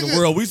greatest country in the Nigga.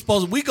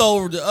 world. We go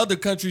over to other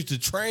countries to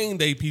train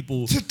they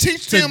people to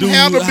teach to them do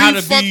how to how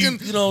be to be,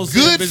 fucking you know what I'm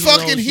saying, good visual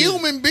fucking shit.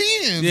 human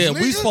beings. Yeah, nigga.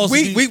 we supposed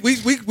to we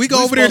be.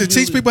 go over there to supposed to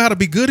teach be- people how to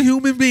be good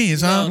human beings,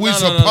 huh? We No,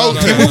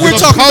 supposed to. And what we're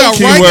talking about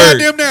Supposed right to. Keyword.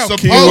 goddamn now.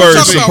 Supposed Keyword We're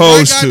talking about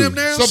right supposed goddamn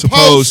to. now.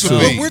 Supposed to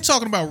What be. we're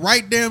talking about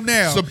right damn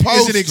now Supposed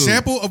is an to.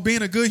 example of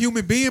being a good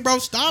human being, bro.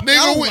 Stop.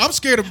 Nigga, I'm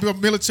scared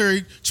of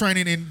military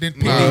training and PD,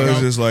 No, bro. it's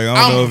just like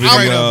I don't know if I'm-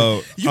 any.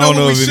 You I know don't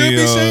know what we if should any.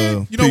 be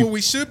saying? You know peop- what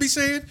we should be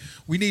saying?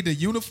 We need to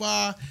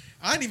unify.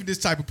 I ain't even this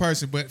type of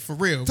person, but for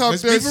real, Talk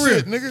let's that be for real.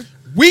 shit, nigga.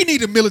 We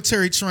need a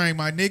military train,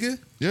 my nigga,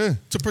 Yeah.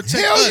 to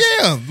protect Hell us.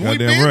 yeah. We Goddamn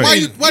been-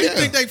 right. Why do yeah. you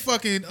think they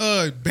fucking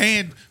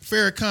banned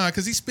Farrakhan?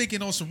 Because he's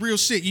speaking on some real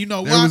shit. You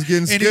know They why? was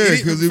getting And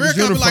scared 'cause he was Farrakhan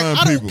be unifying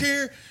I don't people.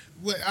 care.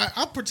 Well,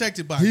 I'm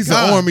protected by He's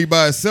God. an army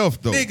by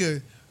itself, though.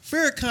 Nigga,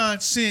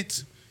 Farrakhan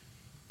sent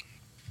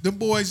them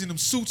boys in them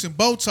suits and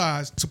bow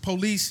ties to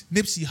police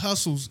Nipsey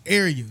Hussle's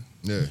area.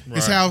 Yeah.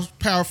 It's how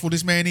powerful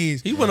this man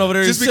is. He went over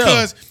there Just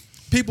himself. because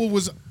people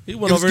was He it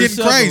went was over getting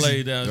himself and crazy.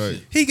 laid down Right.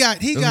 shit. He got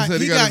That's what I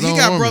said, he got his own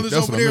army. brothers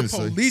That's over what I there meant to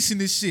say. policing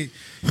this shit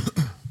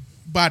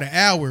by the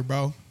hour,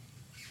 bro.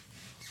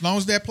 As long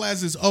as that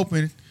plaza is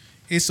open,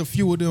 it's a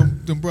few of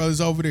them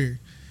brothers over there.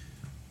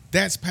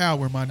 That's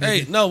power, my nigga.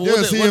 Hey, no,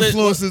 Yes, he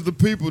influences the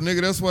people,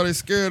 nigga. That's why they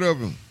scared of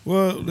him.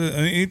 Well,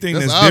 anything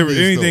That's that's different,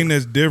 obvious, anything though.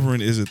 that's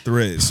different is a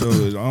threat. So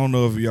I don't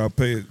know if y'all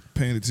paying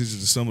attention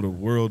to some of the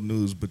world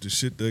news, but the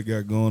shit they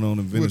got going on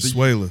in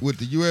Venezuela. With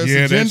the U.S.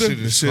 Yeah, that agenda. shit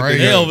The is shit crazy.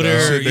 they got, over there,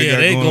 the shit they yeah, got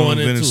they going going on in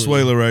into it.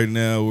 Venezuela right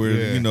now, where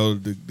Yeah. you know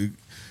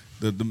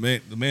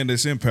the man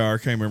that's in power, I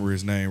can't remember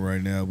his name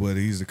right now, but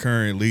he's the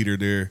current leader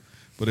there.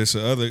 But it's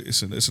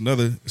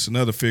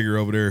another figure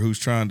over there who's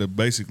trying to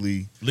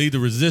basically lead the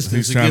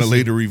resistance. he's trying to against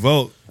lead it. a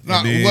revolt.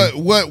 Nah, And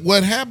then-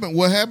 what happened?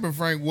 What happened,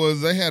 Frank,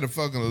 was they had a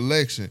fucking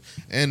election,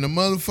 and the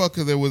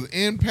motherfucker that was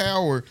in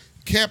power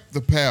kept the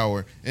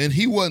power, and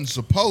he wasn't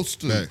supposed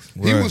to. Facts.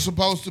 He Right. was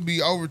supposed to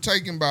be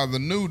overtaken by the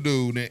new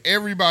dude, and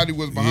everybody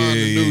was behind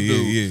the new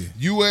dude. Yeah.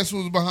 U.S.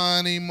 was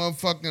behind him,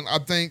 motherfucking. I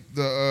think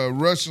the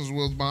Russians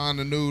was behind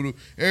the new dude.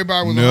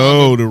 Everybody was No,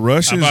 behind the I'm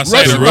Russians. about to say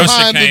Russian the Russian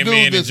behind the came dude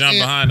in and that's jumped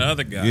in- behind the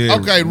other guy. Yeah,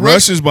 Okay,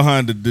 Russia's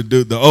behind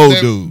the old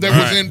that, dude. that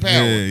Right. was in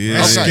power. Yeah,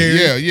 That's okay,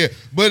 scary. yeah.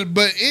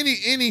 But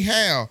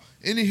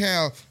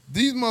anyhow,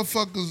 these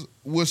motherfuckers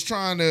was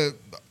trying to.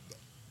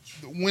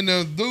 When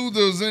the dude that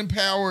was in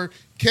power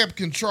kept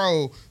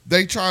control,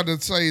 they tried to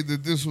say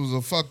that this was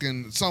a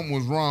fucking something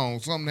was wrong,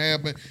 something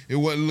happened. It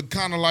was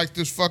kind of like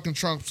this fucking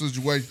Trump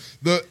situation.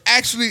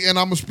 And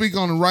I'm gonna speak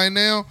on it right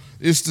now.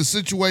 It's the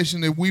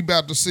situation that we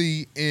about to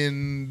see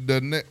in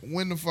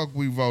when the fuck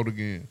we vote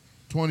again,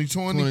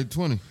 2020.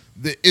 2020.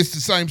 It's the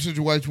same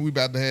situation we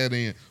about to have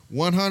in.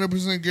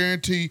 100%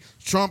 guarantee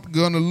Trump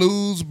gonna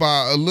lose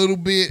by a little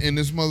bit, and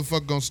this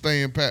motherfucker gonna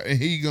stay in power, and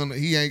he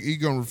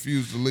gonna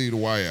refuse to leave the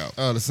White House.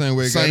 Oh, the same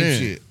way it got Same in.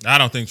 shit. I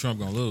don't think Trump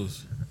gonna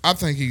lose. I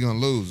think he gonna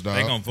lose, They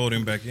dog. gonna vote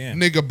him back in.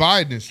 Nigga,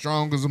 Biden is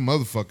strong as a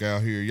motherfucker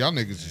out here. Y'all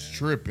niggas is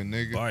tripping,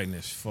 nigga. Biden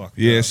is fucked.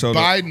 Yeah, up. so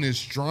Biden is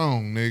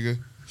strong, nigga.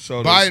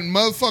 so Biden,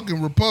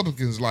 motherfucking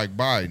Republicans like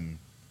Biden.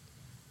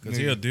 Cause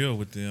he'll deal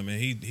with them,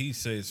 and he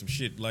said some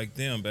shit like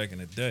them back in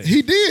the day.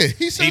 He did.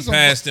 He said He some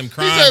passed fuck- them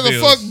crime He said the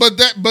bills.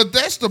 fuck, but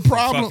that's the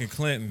problem. Fucking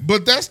Clinton.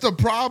 But that's the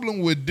problem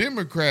with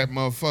Democrat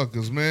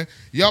motherfuckers, man.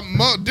 Y'all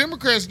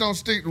Democrats don't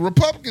stick.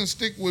 Republicans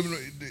stick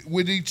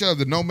with each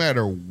other no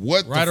matter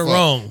what. Right the or fuck.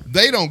 wrong.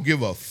 They don't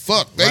give a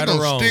fuck. They Right or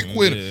gonna wrong. stick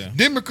with Yeah. it.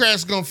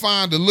 Democrats gonna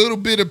find a little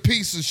bit of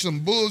piece of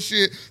some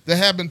bullshit that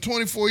happened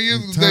 24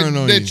 years And ago turn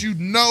on that you. you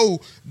know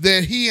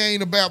that he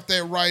ain't about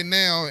that right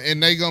now,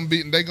 and they gonna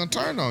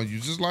turn on you,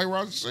 just like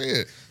Roger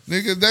said,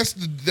 nigga.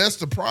 That's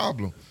the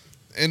problem.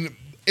 And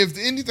if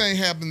anything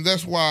happens,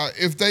 that's why.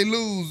 If they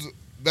lose,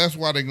 that's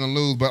why they're gonna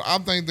lose. But I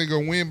think they're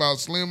gonna win by a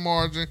slim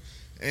margin.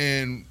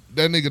 And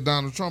that nigga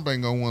Donald Trump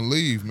ain't gonna want to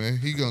leave, man.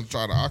 He gonna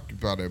try to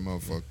occupy that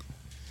motherfucker.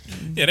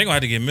 Yeah, they gonna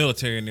have to get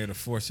military in there to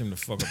force him to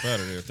fuck up out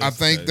of there. if I that's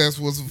the think case. that's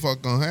what's the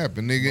fuck gonna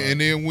happen, nigga.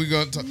 And then we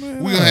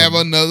gonna have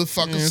another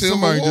fucking Man, civil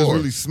somebody war. just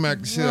really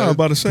smacked the shit I out was of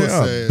about to say, pussy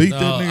I'll ass. beat No,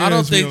 that nigga. I don't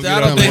ass, we think gonna that- get I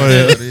don't out think my Get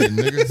way. out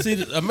of here, nigga.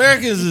 See,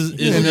 Americans is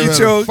You never Get had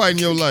your- a fight in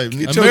your life. Get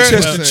nigga. your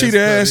America- chest to cheetah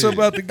ass up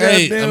out the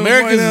hey, goddamn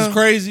Americans White is House.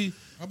 crazy.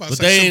 about But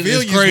to they say ain't as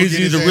civilians will get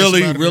crazy his to ass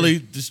really, out of really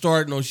here.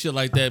 start no shit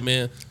like that,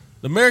 man.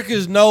 The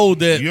Americans know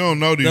that, You don't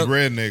know these No,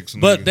 rednecks,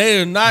 but nigga.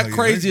 they are not yeah,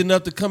 crazy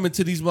enough to come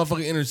into these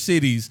motherfucking inner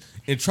cities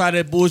and try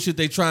that bullshit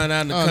they trying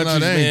out in the Oh, no, countries,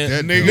 they ain't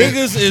man. that dumb.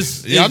 Niggas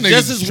is Y'all niggas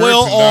just is as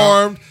well tripping,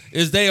 dog. armed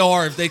as they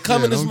are. If they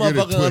come Yeah, in this don't get it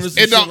motherfucker under some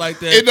twisted. shit like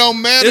that, It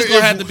don't matter it's gonna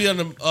if- have to be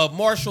under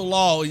martial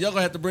law. Y'all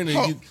gonna have to bring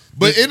the.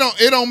 But it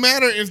don't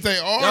matter if they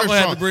are. Y'all gonna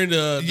have to from- bring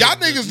the. Y'all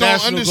the niggas don't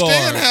National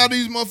understand Guard. how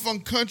these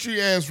motherfucking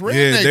country ass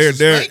rednecks Yeah, is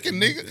thinking,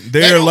 nigga. They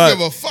they're don't like,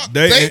 give a fuck.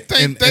 They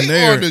think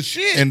they are the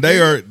shit. and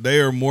nigga. they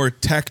are more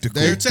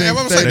tactical. They Tell-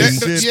 I'm think saying,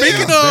 they that- shit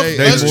speaking down. of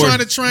They us more- trying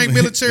to train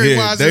military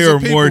wise, they as a are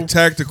more people,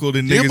 tactical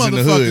than them niggas in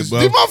the hood, motherfuckers- bro.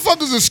 These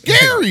motherfuckers are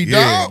scary,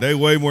 Yeah, dog. they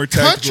way more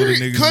tactical than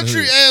niggas Country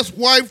in the hood. ass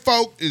white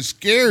folk is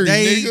scary,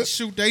 they nigga.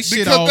 shoot they shit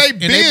Because off they in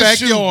been their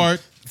backyard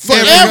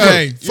Forever,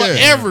 every day.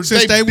 forever.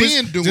 Since they was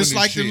been doing just this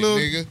like shit, the little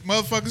nigga.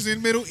 motherfuckers in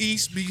the Middle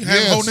East be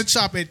Yes. holding the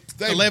chop at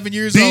They 11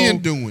 years been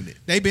old. doing it.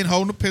 They been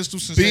holding a pistol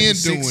since Been they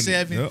was doing 6, it.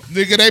 7. Yep.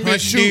 Nigga, they been Hunting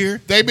shooting.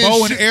 deer, They been bow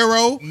and shoot-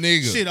 arrow,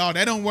 Nigga. shit. All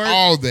that don't work.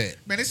 all that.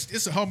 Man,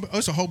 it's a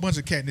whole bunch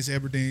of Katniss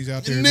Everdeen's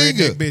out there, Nigga,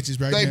 redneck bitches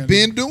right they now.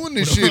 been doing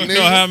this shit, You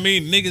know how nigga.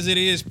 many niggas it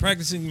is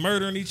practicing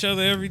murdering each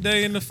other every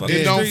day in the fucking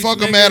It don't streets,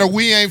 fucking nigga? matter.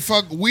 We ain't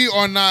fuck. We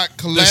are not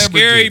collaborative. The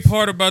scary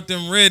part about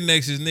them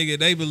rednecks is, nigga,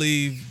 they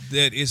believe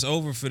that it's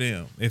over for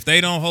them. If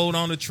they don't hold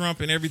on to Trump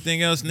and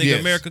everything else, nigga, Yes.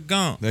 America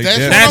gone. They That's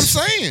definitely- what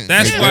I'm saying.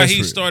 That's Yeah. why he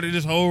Desperate. started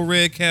this whole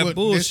red cap What-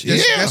 bullshit.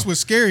 Yeah. That's what's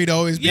scary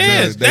though. Is because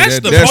Yes, they- that's they-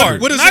 the desperate.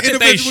 part. what does Not the that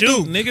they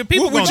individual shoot, do? nigga.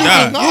 People what would gonna you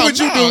die. do? What would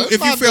you No, do it's if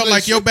you not felt that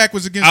like they your shoot. back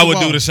was against I the would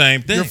wall? do the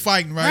same thing. You're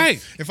fighting, right? Right.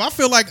 If I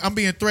feel like I'm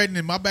being threatened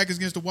and my back is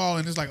against the wall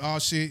and it's like, oh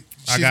shit,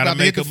 I shit's gotta about to hit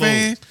make the a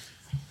fan, move.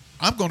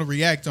 I'm gonna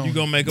react on You it.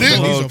 gonna make a This- The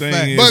move. whole These are thing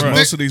facts. is, But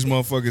most of these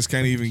motherfuckers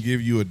can't even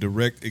give you a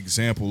direct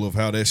example of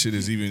how that shit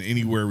is even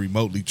anywhere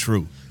remotely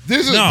true.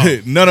 This is No.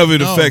 None of it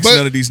No, affects but-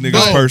 none of these niggas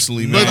but-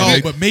 personally, but man. No,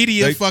 they- but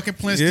media they- fucking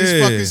plants yeah,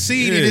 this fucking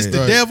seed, and it's the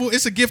yeah. devil.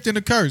 It's a gift and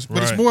a curse,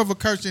 but it's Right. more of a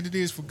curse than it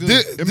is for good.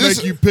 It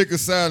make you pick a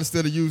side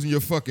instead of using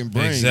your fucking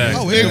brain. Exactly.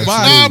 man. oh, it Nigga,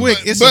 divides nah, quick.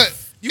 but- It's but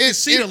you can it-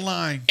 see it- the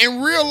line.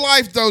 in real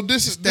life though.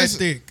 This is that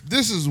thick.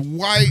 This is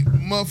white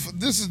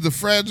This is the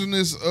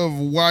fragileness of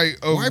white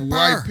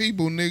power.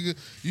 people, nigga.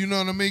 You know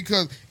what I mean?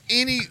 Because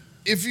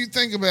if you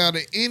think about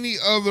it, any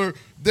other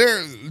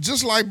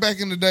just like back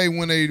in the day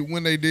when they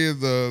did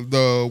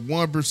the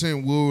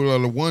 1% rule or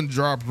the 1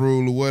 drop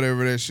rule or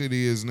whatever that shit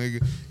is,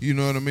 nigga. You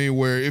know what I mean?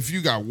 Where if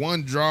you got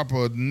 1 drop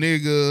of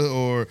nigga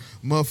or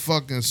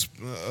motherfucking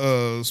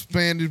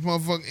Spanish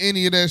motherfucking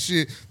any of that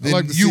shit, I then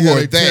like to you see how were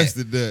they that.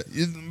 tested that.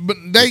 But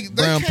they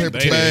Brown can't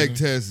paper They bag did.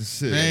 test and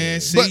shit.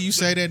 Man, see, But- you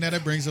say that now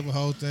that brings up a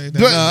whole thing.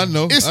 But Nah, I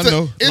know. It's I the,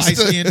 know. It's Light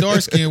the, skin,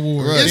 dark skin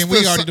war. Right. And It's then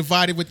we the- already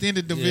divided within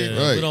the division.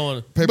 Yeah, Right. we don't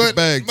want Paper But-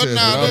 bag but test.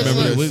 nah, I that's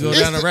remember like- that we shit. go It's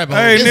down the the- rabbit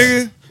Hey, hole.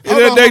 nigga.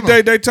 Hold on, hold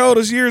on. They told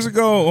us years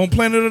ago on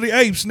Planet of the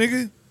Apes,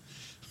 nigga.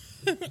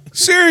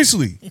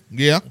 Seriously.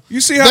 yeah.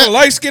 You see how That- the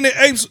light skinned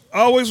apes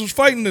always was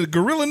fighting the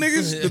gorilla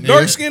niggas, the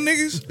dark skinned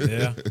niggas?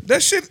 Yeah.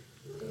 That shit,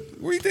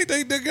 where you think they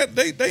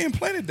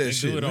implanted that They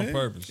shit? do it on man?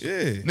 purpose.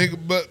 Yeah. Nigga,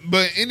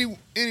 but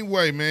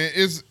anyway, man,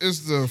 it's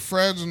the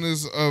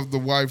fragileness of the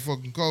white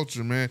fucking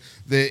culture, man.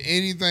 That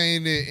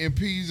anything that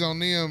impedes on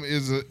them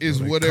is they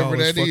whatever call us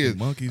that fucking is.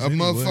 monkeys A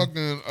anyway.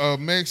 motherfucking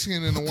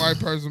Mexican and a white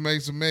person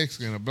makes a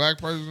Mexican. A black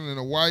person and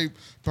a white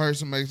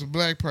person makes a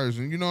black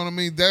person. You know what I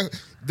mean?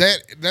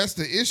 That's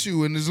the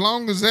issue. And as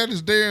long as that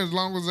is there, as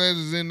long as that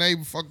is in their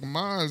fucking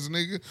minds,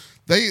 nigga,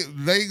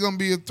 they gonna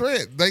be a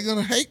threat. They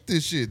gonna hate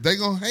this shit. They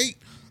gonna hate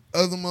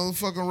other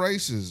motherfucking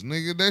races,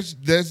 nigga.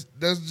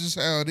 That's just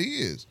how it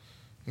is,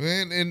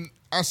 man. And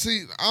I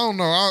don't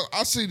know.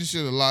 I see the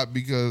shit a lot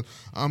because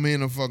I'm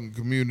in a fucking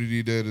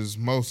community that is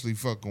mostly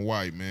fucking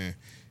white, man.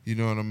 You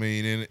know what I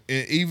mean? And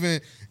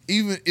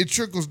even it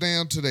trickles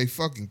down to their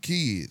fucking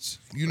kids.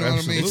 You know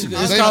what I mean? Absolutely.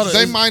 It's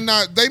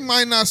They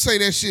might not say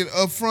that shit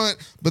up front,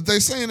 but they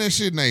saying that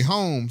shit in their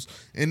homes,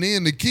 and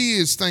then the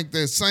kids think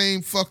that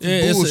same fucking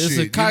Yeah, bullshit. it's a You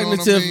know what I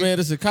cognitive, mean? man.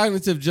 It's a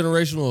cognitive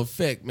generational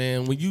effect,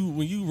 man. When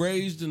you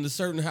raised in a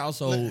certain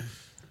household,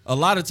 a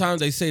lot of times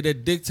they say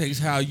that dictates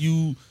how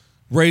you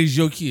raise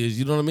your kids.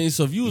 You know what I mean?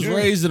 So if you was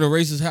raised in a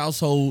racist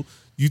household,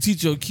 you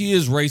teach your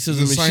kids racism The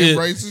and same shit,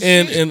 racist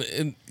and, shit.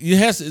 and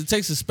it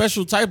takes a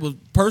special type of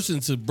person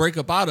to break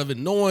up out of it,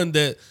 knowing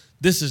that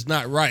this is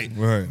not right.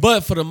 Right. But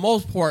for the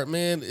most part,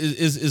 man,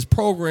 is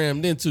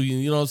programmed into you.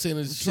 You know what I'm saying?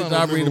 It's shit trying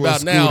that I to read remember what about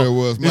school now. that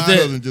was. My is that-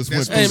 cousin just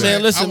went Hey, through man,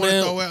 that. listen, I wanna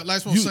man. throw out,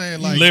 that's what I'm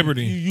saying. Like,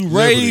 Liberty. You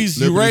Liberty raised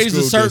School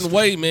a certain District.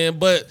 way, man.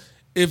 But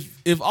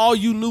if all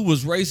you knew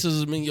was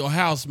racism in your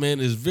house, man,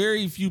 there's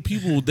very few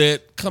people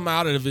that come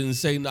out of it and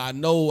say, "No, I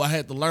know I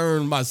had to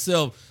learn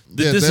myself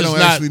that Yeah, this they is don't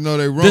not actually know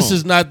they wrong.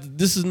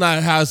 This is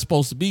not how it's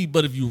supposed to be."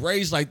 But if you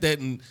raised like that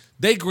and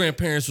they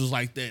grandparents was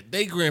like that,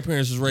 they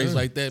grandparents was raised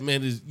like that,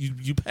 man,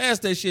 you pass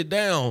that shit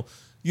down.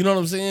 You know what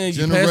I'm saying?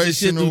 You pass that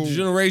shit through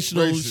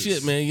generational racist.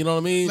 shit, man. You know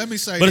what I mean? Let me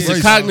say but it's this.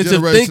 a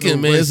cognitive Generational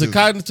thinking, man. It's a racism.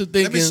 cognitive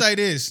thinking. let me say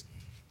this.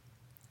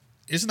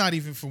 It's not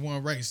even for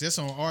one race. That's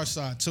on our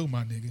side too,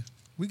 my nigga.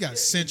 We got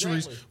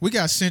centuries. exactly.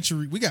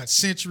 We got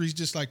centuries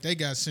just like they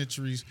got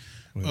centuries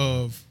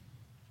of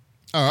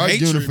Our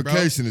hatred,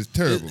 unification is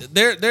terrible.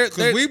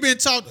 Because we've been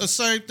taught the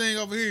same thing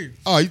over here.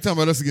 Oh, you talking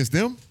about us against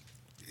them?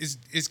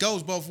 It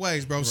goes both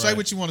ways, bro. Say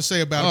what you want to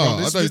say about Oh, it,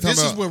 bro. I thought you This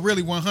talking is what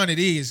really 100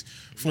 is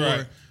for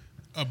Right.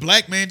 a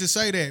black man to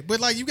say that. But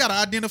like, you got to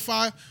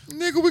identify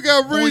Nigga, we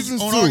got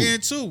reasons on to. our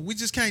end too. We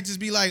just can't just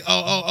be like,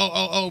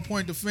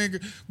 point the finger.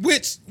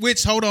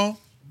 Which hold on,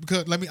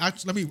 because let me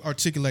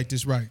articulate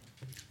this right.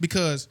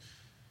 Because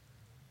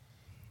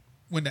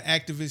when the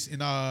activists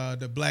and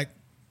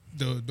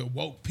the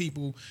woke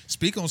people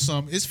speak on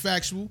something, it's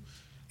factual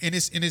and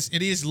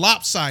it is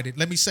lopsided.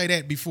 Let me say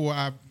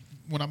that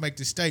when I make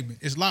this statement.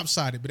 It's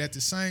lopsided, but at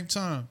the same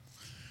time,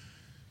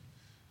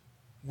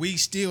 we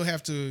still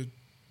have to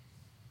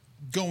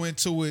go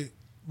into it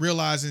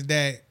realizing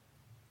that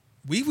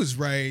we was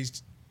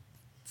raised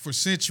for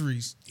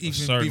centuries,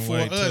 even before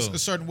us, a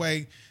certain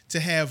way to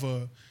have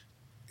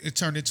it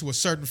turned into a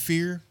certain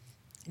fear,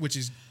 which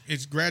is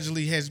it's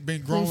gradually has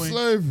been growing. From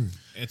slavery.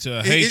 Into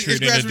a hatred It's and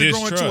a gradually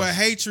growing distrust. to a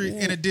hatred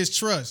and a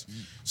distrust.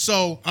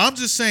 So I'm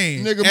just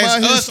saying, Nigga,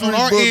 as my us on history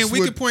our books end, we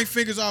would- can point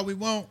fingers all we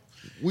want.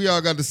 We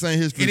all got the same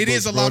history. And it books,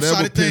 is a bro. That would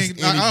lopsided piss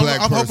thing. any I black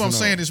hope person I'm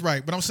saying off. this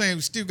right, but I'm saying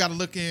we still got to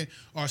look in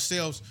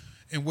ourselves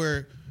and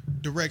where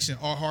direction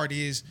our heart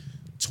is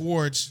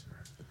towards.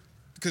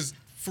 Because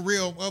for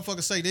real,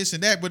 motherfuckers say this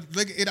and that, but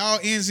look, it all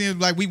ends in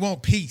like we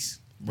want peace,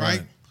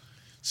 right?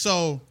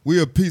 So We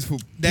are peaceful.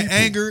 that people.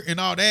 anger and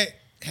all that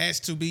has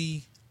to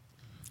be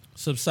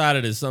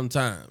subsided at some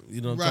time.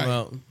 You know what I'm right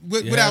talking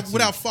about? You have to.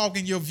 without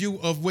fogging your view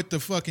of what the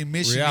fucking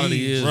mission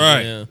reality is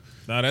Right. man.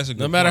 Nah, that's a good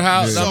No matter point.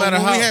 how, So no matter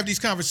when how, we have these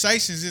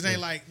conversations, it ain't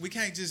like we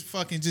can't just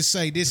fucking just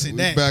say this and We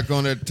that. back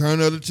on that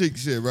turn of the cheek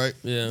shit, right?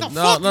 yeah, No,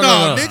 fuck no,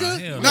 nigga.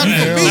 Hell Not no. for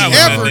me Not what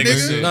that ever, nigga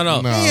nigga. said.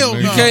 no. Hell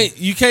nigga. no.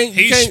 You can't.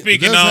 He's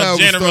speaking That's how on it was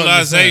starting to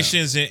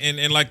generalizations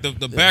and like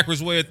the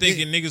backwards way of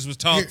thinking niggas was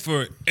taught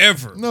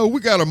forever. No,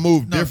 we got to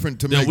move different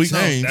to make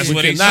change. That's we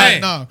what he's cannot-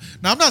 saying. No,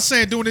 I'm not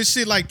saying doing this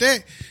shit like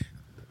that.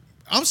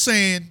 I'm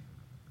saying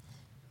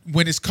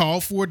when it's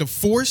called for, the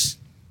force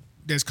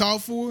that's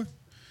called for,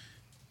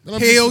 But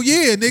I'm hell just-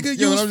 yeah, nigga, Yeah, but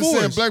use I'm just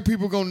saying, force. black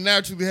people gonna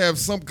naturally have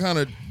some kind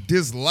of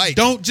dislike.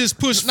 Don't just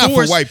push Not for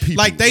force white people.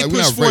 like they Like, we're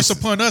push not force racist.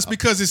 upon us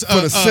because it's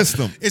For the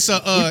system. It's We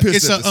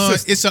pissed at the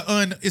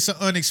system. it's an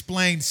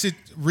unexplained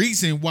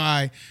reason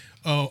why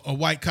a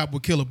white cop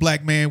would kill a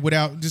black man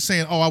without just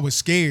saying, "Oh, I was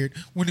scared."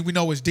 When we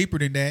know it's deeper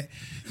than that.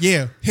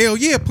 Yeah, hell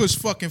yeah, push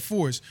fucking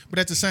force. But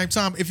at the same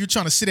time, if you're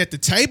trying to sit at the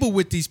table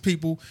with these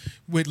people,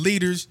 with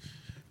leaders,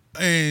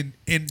 and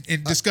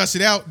discuss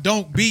it out,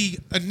 don't be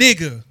a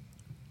nigga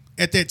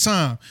at that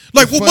time.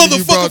 Like, It's well, funny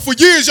you motherfucker, brought- for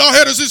years y'all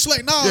had us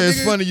enslaved. No, Yeah, it's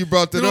nigga. funny you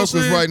brought that You know up what I'm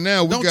because saying? right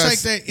now Don't take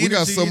that we got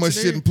energy so much into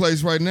shit there. in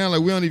place right now.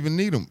 Like we don't even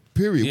need them.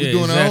 Period. Yeah, We're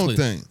doing exactly. our own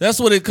thing. That's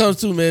what it comes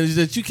to, man. Is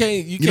that you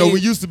can't. You know, we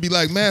used to be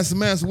like, master,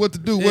 what to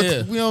do?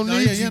 Yeah. We don't No,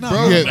 need yeah, you, no,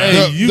 bro. no.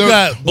 Hey, you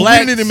got well, blacks-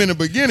 we needed them in the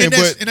beginning, And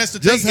but that's the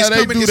just thing. how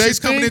they do their It's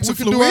coming thing, into we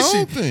can do our own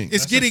fruition. thing.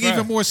 It's getting a fact.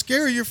 even more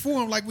scarier for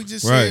them, like we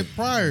just Right. said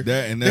prior. And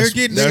They're that's-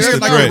 getting that's scared the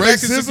like threat. their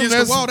back is Racism, against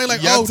the wall. They're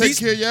like, y'all oh, take these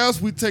care of y'all's,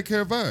 we take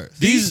care of ours.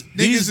 These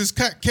niggas is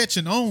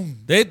catching on.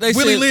 They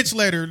Willie said- Lynch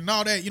letter and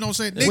all that. You know what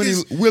I'm saying?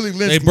 Niggas, Willie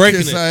Lynch They can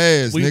breaking kiss it. our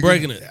ass, We nigga.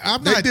 breaking it.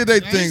 I'm They not, did their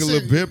I ain't thing a little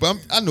saying- bit, but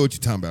I know what you're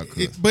talking about,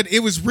 cuz. But it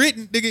was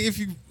written, nigga. If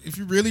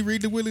you really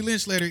read the Willie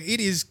Lynch letter,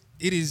 it is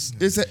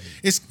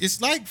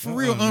it's like for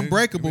real nigga.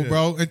 unbreakable, Yeah.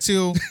 bro.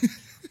 Until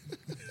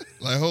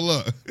Like, hold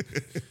up.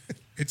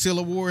 until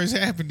a war is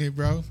happening,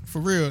 bro. For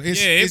real.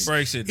 It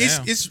breaks it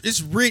down.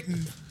 It's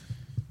written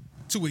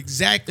to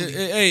exactly.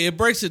 Hey, it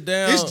breaks it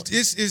down.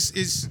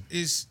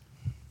 It's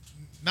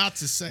not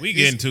to say We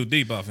getting too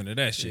deep off into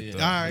that shit, all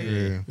though.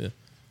 right.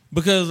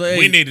 because hey,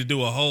 We need to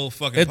do a whole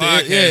fucking at the,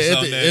 podcast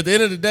on that. at the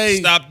end of the day,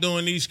 Stop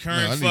doing these No, I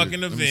current need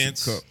fucking let me see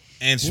events the cup.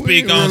 and We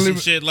speak ain't on really- some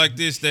shit like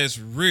this that's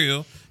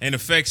real and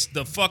affects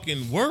the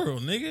fucking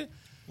world, nigga.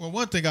 Well,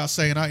 one thing I'll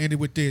say, and I'll end it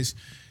with this.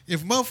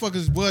 If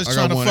motherfuckers was I got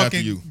trying to one after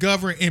you. fucking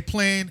govern and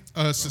plan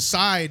a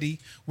society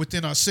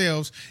within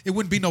ourselves, it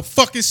wouldn't be no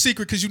fucking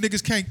secret because you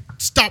niggas can't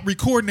stop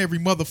recording every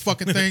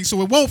motherfucking thing,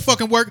 so it won't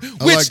fucking work.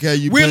 Which like how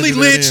you Willie blended that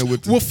Lynch in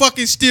with the- will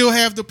fucking still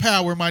have the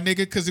power, my nigga,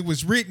 because it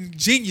was written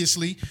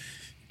geniusly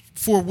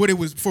for what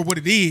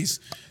it is.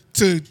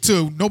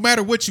 To no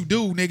matter what you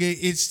do, nigga,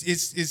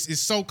 it's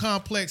so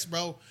complex,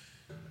 bro.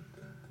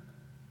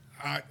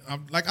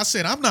 I'm like I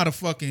said, I'm not a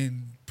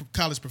fucking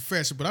college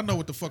professor, but I know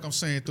what the fuck I'm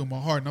saying through my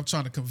heart, and I'm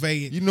trying to convey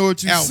it. You know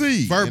what you out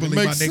see, and verbally, it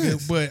my makes nigga.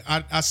 sense. But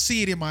I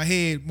see it in my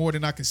head more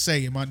than I can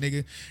say it, my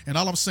nigga. And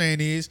all I'm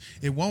saying is,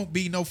 it won't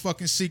be no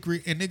fucking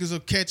secret, and niggas will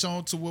catch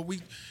on to what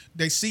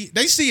they see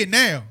it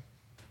now.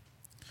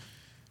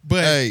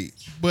 But Hey,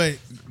 but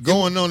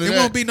going on to it that.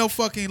 won't be no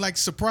fucking like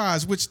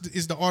surprise, which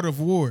is the art of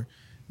war.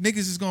 Niggas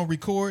is gonna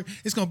record.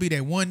 It's gonna be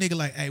that one nigga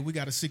like, hey, we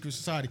got a secret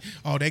society.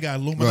 Oh, they got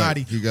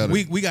Illuminati. Right, you gotta-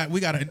 we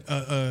got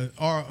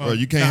our. Bro,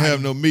 you can't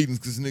have no meetings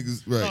because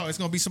niggas, right? No, it's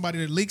gonna be somebody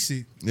that leaks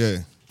it Yeah.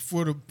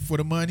 for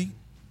the money,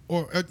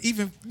 or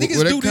even Well, niggas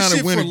that do this kinda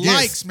shit went for against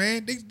likes,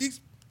 man. These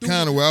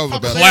Kinda what I was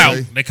about to Clout.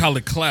 say. They call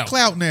it clout.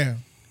 clout now.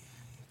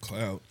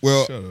 Clout.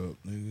 Well- shut up,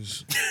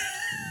 niggas.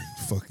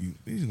 fuck you.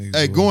 These niggas.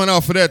 Hey, boy. going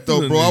off of that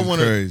though, These bro. I niggas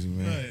want to. crazy,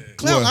 man.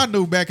 Clout What? I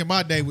knew back in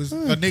my day was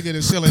a nigga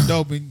that's selling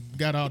dope and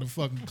got all the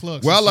fucking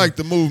clucks. Well, I and like shit.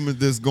 the movement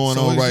that's going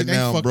So on right they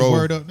now, fuck bro. The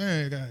word up.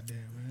 Nah, goddamn,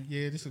 man.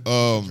 Yeah, this is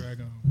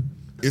drag on.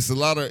 It's a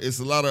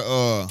lot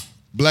of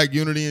black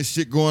unity and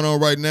shit going on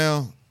right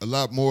now. A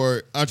lot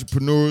more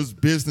entrepreneurs,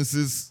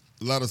 businesses,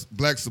 a lot of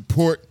black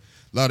support,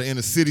 a lot of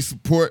inner city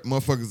support.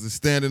 Motherfuckers are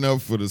standing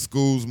up for the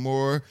schools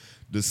more,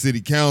 the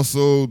city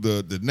council,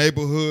 the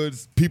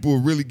neighborhoods. People are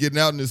really getting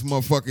out in this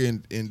motherfucker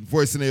and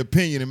voicing their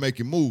opinion and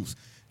making moves.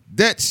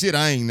 That shit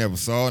I ain't never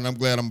saw, and I'm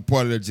glad I'm a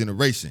part of that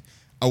generation.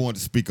 I want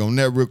to speak on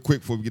that real quick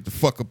before we get the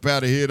fuck up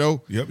out of here,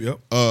 though. Yep.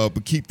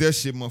 But keep that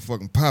shit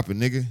motherfucking popping,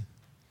 nigga.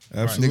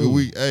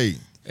 Absolutely. Nigga,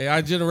 Hey,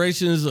 our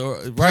generations are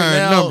right prime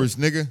now. numbers,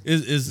 nigga.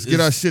 Let's get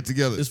our shit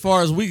together. As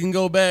far as we can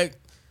go back,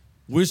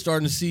 we're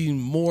starting to see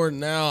more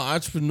now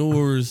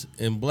entrepreneurs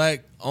and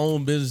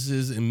black-owned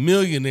businesses and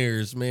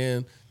millionaires,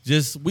 man.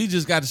 We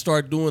just got to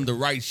start doing the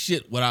right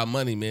shit with our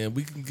money, man.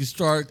 We can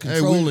start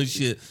controlling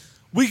shit.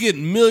 We get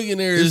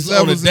millionaires There's on a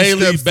levels and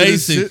daily steps to this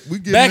basis. shit. We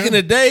getting Back there. in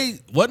the day,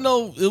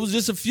 it was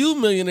just a few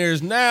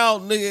millionaires. Now,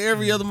 nigga,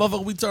 every other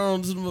motherfucker we turn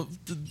on to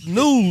the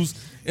news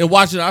and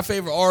watching our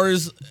favorite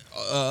artists,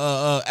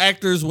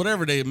 actors,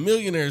 whatever, they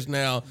millionaires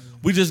now.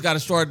 We just got to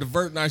start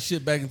diverting our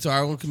shit back into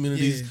our own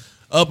communities. Yeah.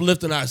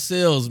 Uplifting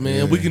ourselves,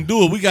 man. We can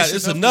do it.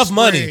 It's enough to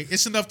money. spread.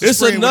 It's enough to It's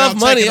spread enough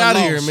without money taking a out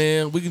of here, loss.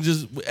 man.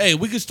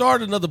 We can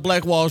start another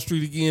Black Wall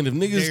Street again. If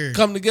niggas There.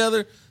 come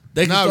together,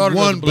 they can Not start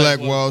one another Black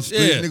Wall Street,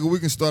 Yeah. nigga. We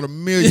can start a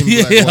million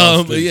Yeah, Black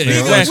Wall Street. yeah, Man,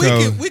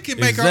 exactly. We can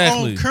make our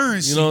own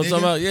currency. You know what I'm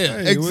talking nigga. about?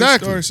 Yeah. Hey,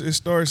 Exactly.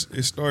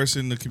 It starts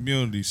in the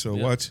community. So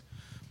Yeah.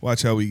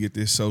 watch how we get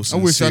this so I sincere.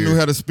 wish I knew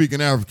how to speak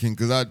in African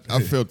because I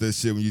felt that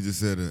shit when you just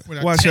said that.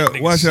 Without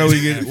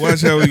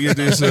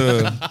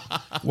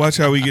Watch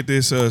how we get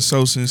this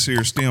so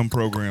sincere STEM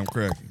program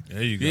cracking.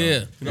 There you go. Yeah. You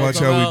know what Watch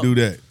I'm talking how we about? do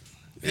that.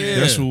 Yeah.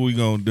 That's what we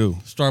gonna do.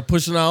 Start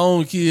pushing our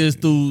own kids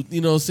through,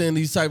 saying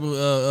these type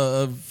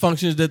of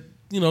functions that,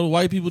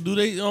 white people do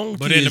their own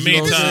But kids. in the you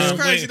know what I'm meantime, saying?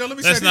 crazy, though. Let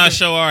me let's say not this.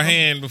 show our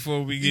hand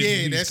before we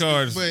get these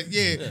cards. But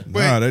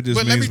Nah, that just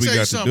but let means me we tell you got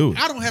to something. do it.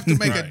 I don't have to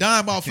make a Right.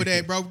 dime off of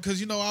that, bro,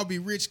 because I'll be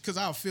rich because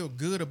I'll feel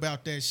good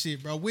about that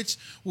shit, bro, which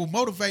will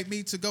motivate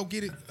me to go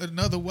get it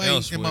another way in my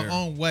Elsewhere.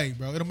 own way,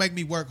 bro. It'll make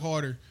me work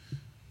harder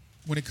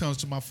when it comes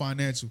to my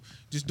financial.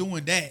 Just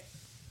doing that,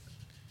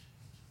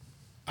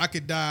 I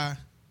could die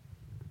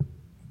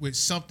with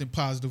something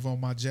positive on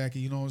my jacket.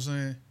 You know what I'm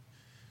saying?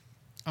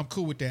 I'm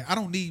cool with that. I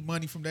don't need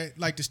money from that,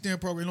 like the STEM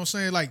program. You know what I'm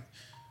saying? Like,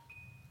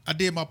 I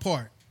did my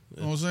part.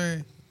 You know what I'm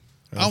saying?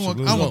 I want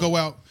to go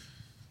out.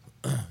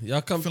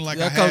 Y'all come, Feeling like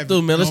y'all I come have through,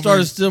 it. man. Let's You know what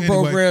I start a mean? STEM Anyway,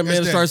 program, man.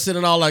 that's Start that.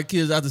 sending all our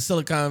kids out to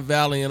Silicon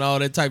Valley and all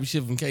that type of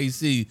shit from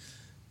KC.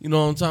 You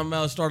know what I'm talking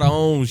about? Start our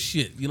own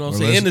shit. You know what I'm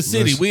Well, saying? In the let's-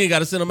 city. let's- We ain't got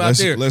to send them out Let's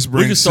there. let's We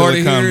bring can start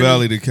it Silicon here.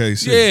 Valley to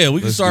KC. Yeah,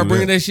 we can Let's start do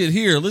bringing that. that shit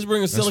here. Let's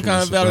bring what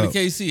Silicon it's Valley about. to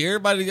KC.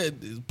 Everybody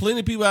got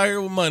plenty of people out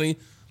here with money.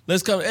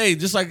 Let's come. Hey,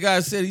 just like guy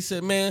said, he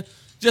said, man,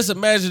 just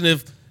imagine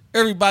if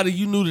everybody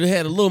you knew that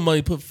had a little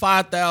money put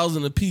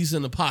 $5,000 a piece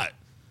in the pot.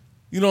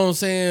 You know what I'm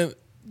saying?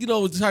 You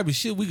know what type of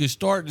shit we could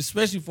start,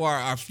 especially for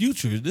our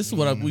future. This is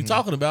what we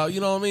talking about.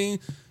 You know what I mean?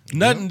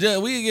 Nothing.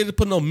 We ain't get to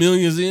put no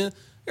millions in.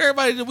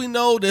 Everybody that we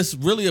know that's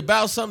really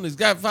about something that's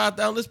got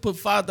 $5,000. Let's put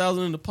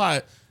 $5,000 in the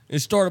pot and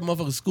start a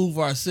motherfucking school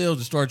for ourselves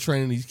to start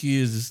training these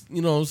kids.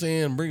 You know what I'm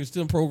saying? Bring a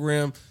STEM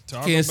program to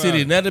Talk Kansas about City,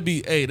 it. and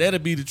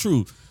that'd be the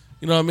truth.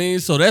 You know what I mean?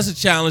 So that's a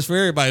challenge for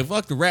everybody.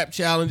 Fuck the rap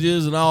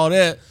challenges and all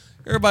that.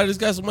 Everybody that's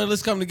got some money,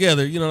 let's come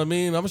together. You know what I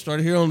mean? I'm gonna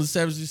start here on the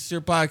Savage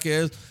Sincere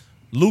podcast.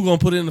 Lou gonna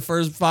put in the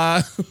first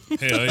 5.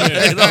 Hell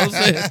yeah. You know what I'm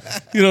saying?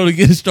 To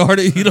get it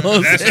started. You know what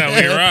I'm That's saying? how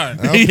we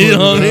ride. You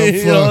know what I mean? Fuck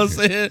You know what I'm it.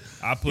 saying?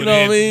 I put You know what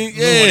I in mean?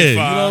 Yeah. 25. You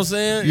know what I'm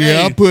saying? Yeah,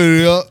 Hey. I put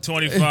it up.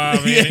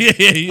 25 Yeah, in.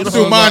 yeah. You know Do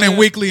what mine I'm in saying?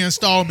 weekly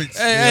installments.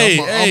 Hey,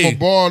 I'm hey. gonna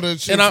borrow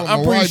that shit And from I'm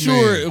a pretty white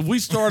sure man. if we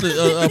start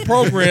a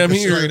program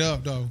here, Straight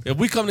up, though. if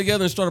we come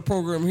together and start a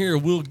program here,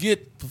 we'll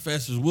get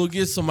professors. We'll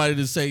get somebody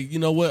to say, you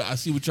know what? I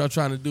see what y'all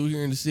trying to do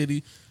here in the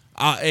city.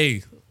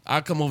 I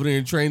come over there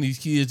and train these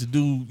kids to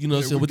do, you know what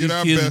I'm Yeah, saying, we what get these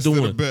our kids are best of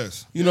doing. the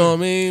best. You know what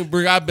I mean?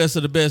 Bring our best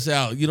of the best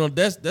out. You know,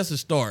 that's a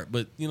start.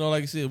 But,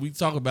 like I said, we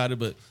talk about it,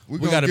 but we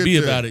gonna got to get be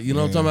there. about it. You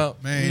know what I'm talking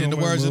about? Man, in the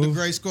words of the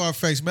great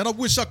Scarface, man, I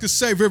wish I could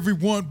save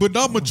everyone, but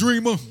I'm a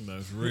dreamer.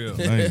 That's real.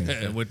 Man.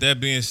 And with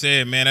that being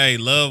said, man, hey,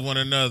 love one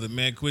another,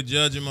 man. Quit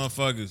judging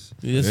motherfuckers.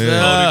 Yes, Yeah.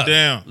 sir. Hold it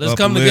down. Let's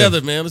come Uplift.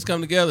 together, man. Let's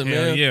come together,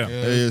 Hell man. yeah.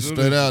 Hey,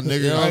 straight out,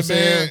 nigga. You know what I'm Hey,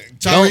 saying? man,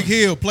 Tyreek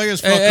Hill,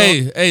 players fuck up.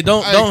 Hey,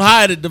 don't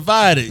hide it,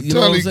 divide it. You know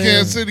what Tell I'm you, saying?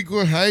 Kansas City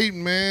quit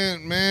hating,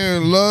 man.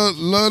 Man,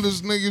 love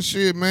this nigga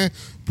shit, man.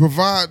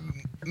 Provide,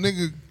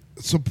 nigga,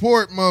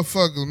 support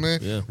motherfuckers, man.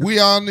 Yeah. We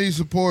all need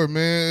support,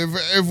 man.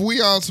 If we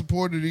all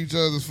supported each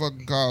other's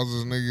fucking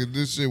causes, nigga,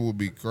 this shit would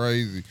be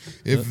crazy.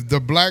 If the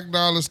black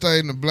dollar stayed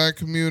in the black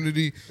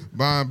community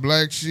buying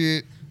black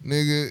shit,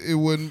 nigga, it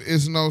wouldn't.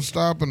 It's no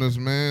stopping us,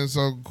 man.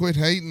 So quit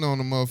hating on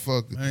the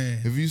motherfucker. Man.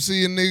 If you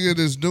see a nigga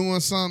that's doing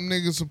something,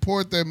 nigga,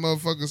 support that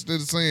motherfucker instead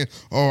of saying,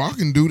 "Oh, I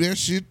can do that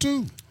shit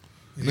too."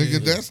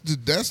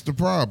 Nigga, that's the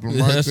problem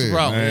right That's the there.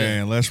 problem.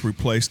 Man, let's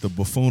replace the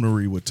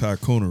buffoonery with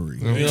tycoonery.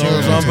 You know what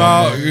I'm talking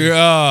about?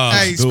 Yeah.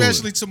 Hey, do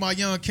especially to my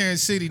young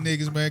Kansas City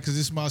niggas, man, because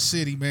it's my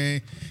city,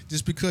 man.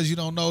 Just because you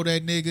don't know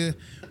that nigga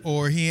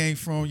or he ain't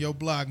from your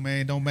block,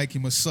 man, don't make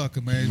him a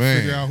sucker, man.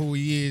 Man. Figure out who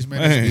he is, man,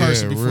 Man. as a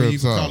person Yeah, before real you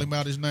even talk. call him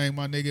out his name,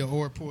 my nigga,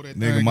 or pull that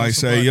Nigga thing might on save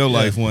somebody. your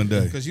life one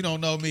day. Because you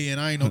don't know me, and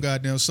I ain't no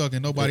goddamn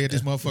sucker. Nobody at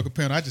this motherfucking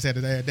panel. I just had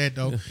to add that,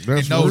 though. That's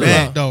and know real.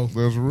 that, though.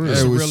 That's real.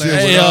 That's a with real shit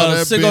ass- Hey, with all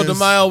that Cinco de business.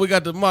 Mayo, we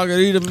got the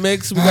margarita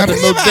mix. We got the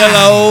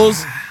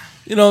Modelo's.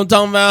 You know what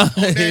I'm talking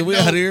about? Hey, we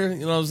note. out here. You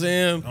know what I'm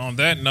saying? On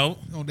that note,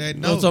 On that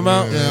You know note, what I'm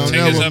talking about? Yeah,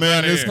 Take us never, up man.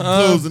 outta This here.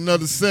 concludes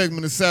another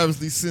segment of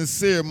Savagely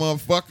Sincere,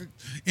 motherfucker.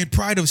 in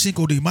pride of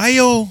Cinco de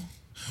Mayo,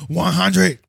 100.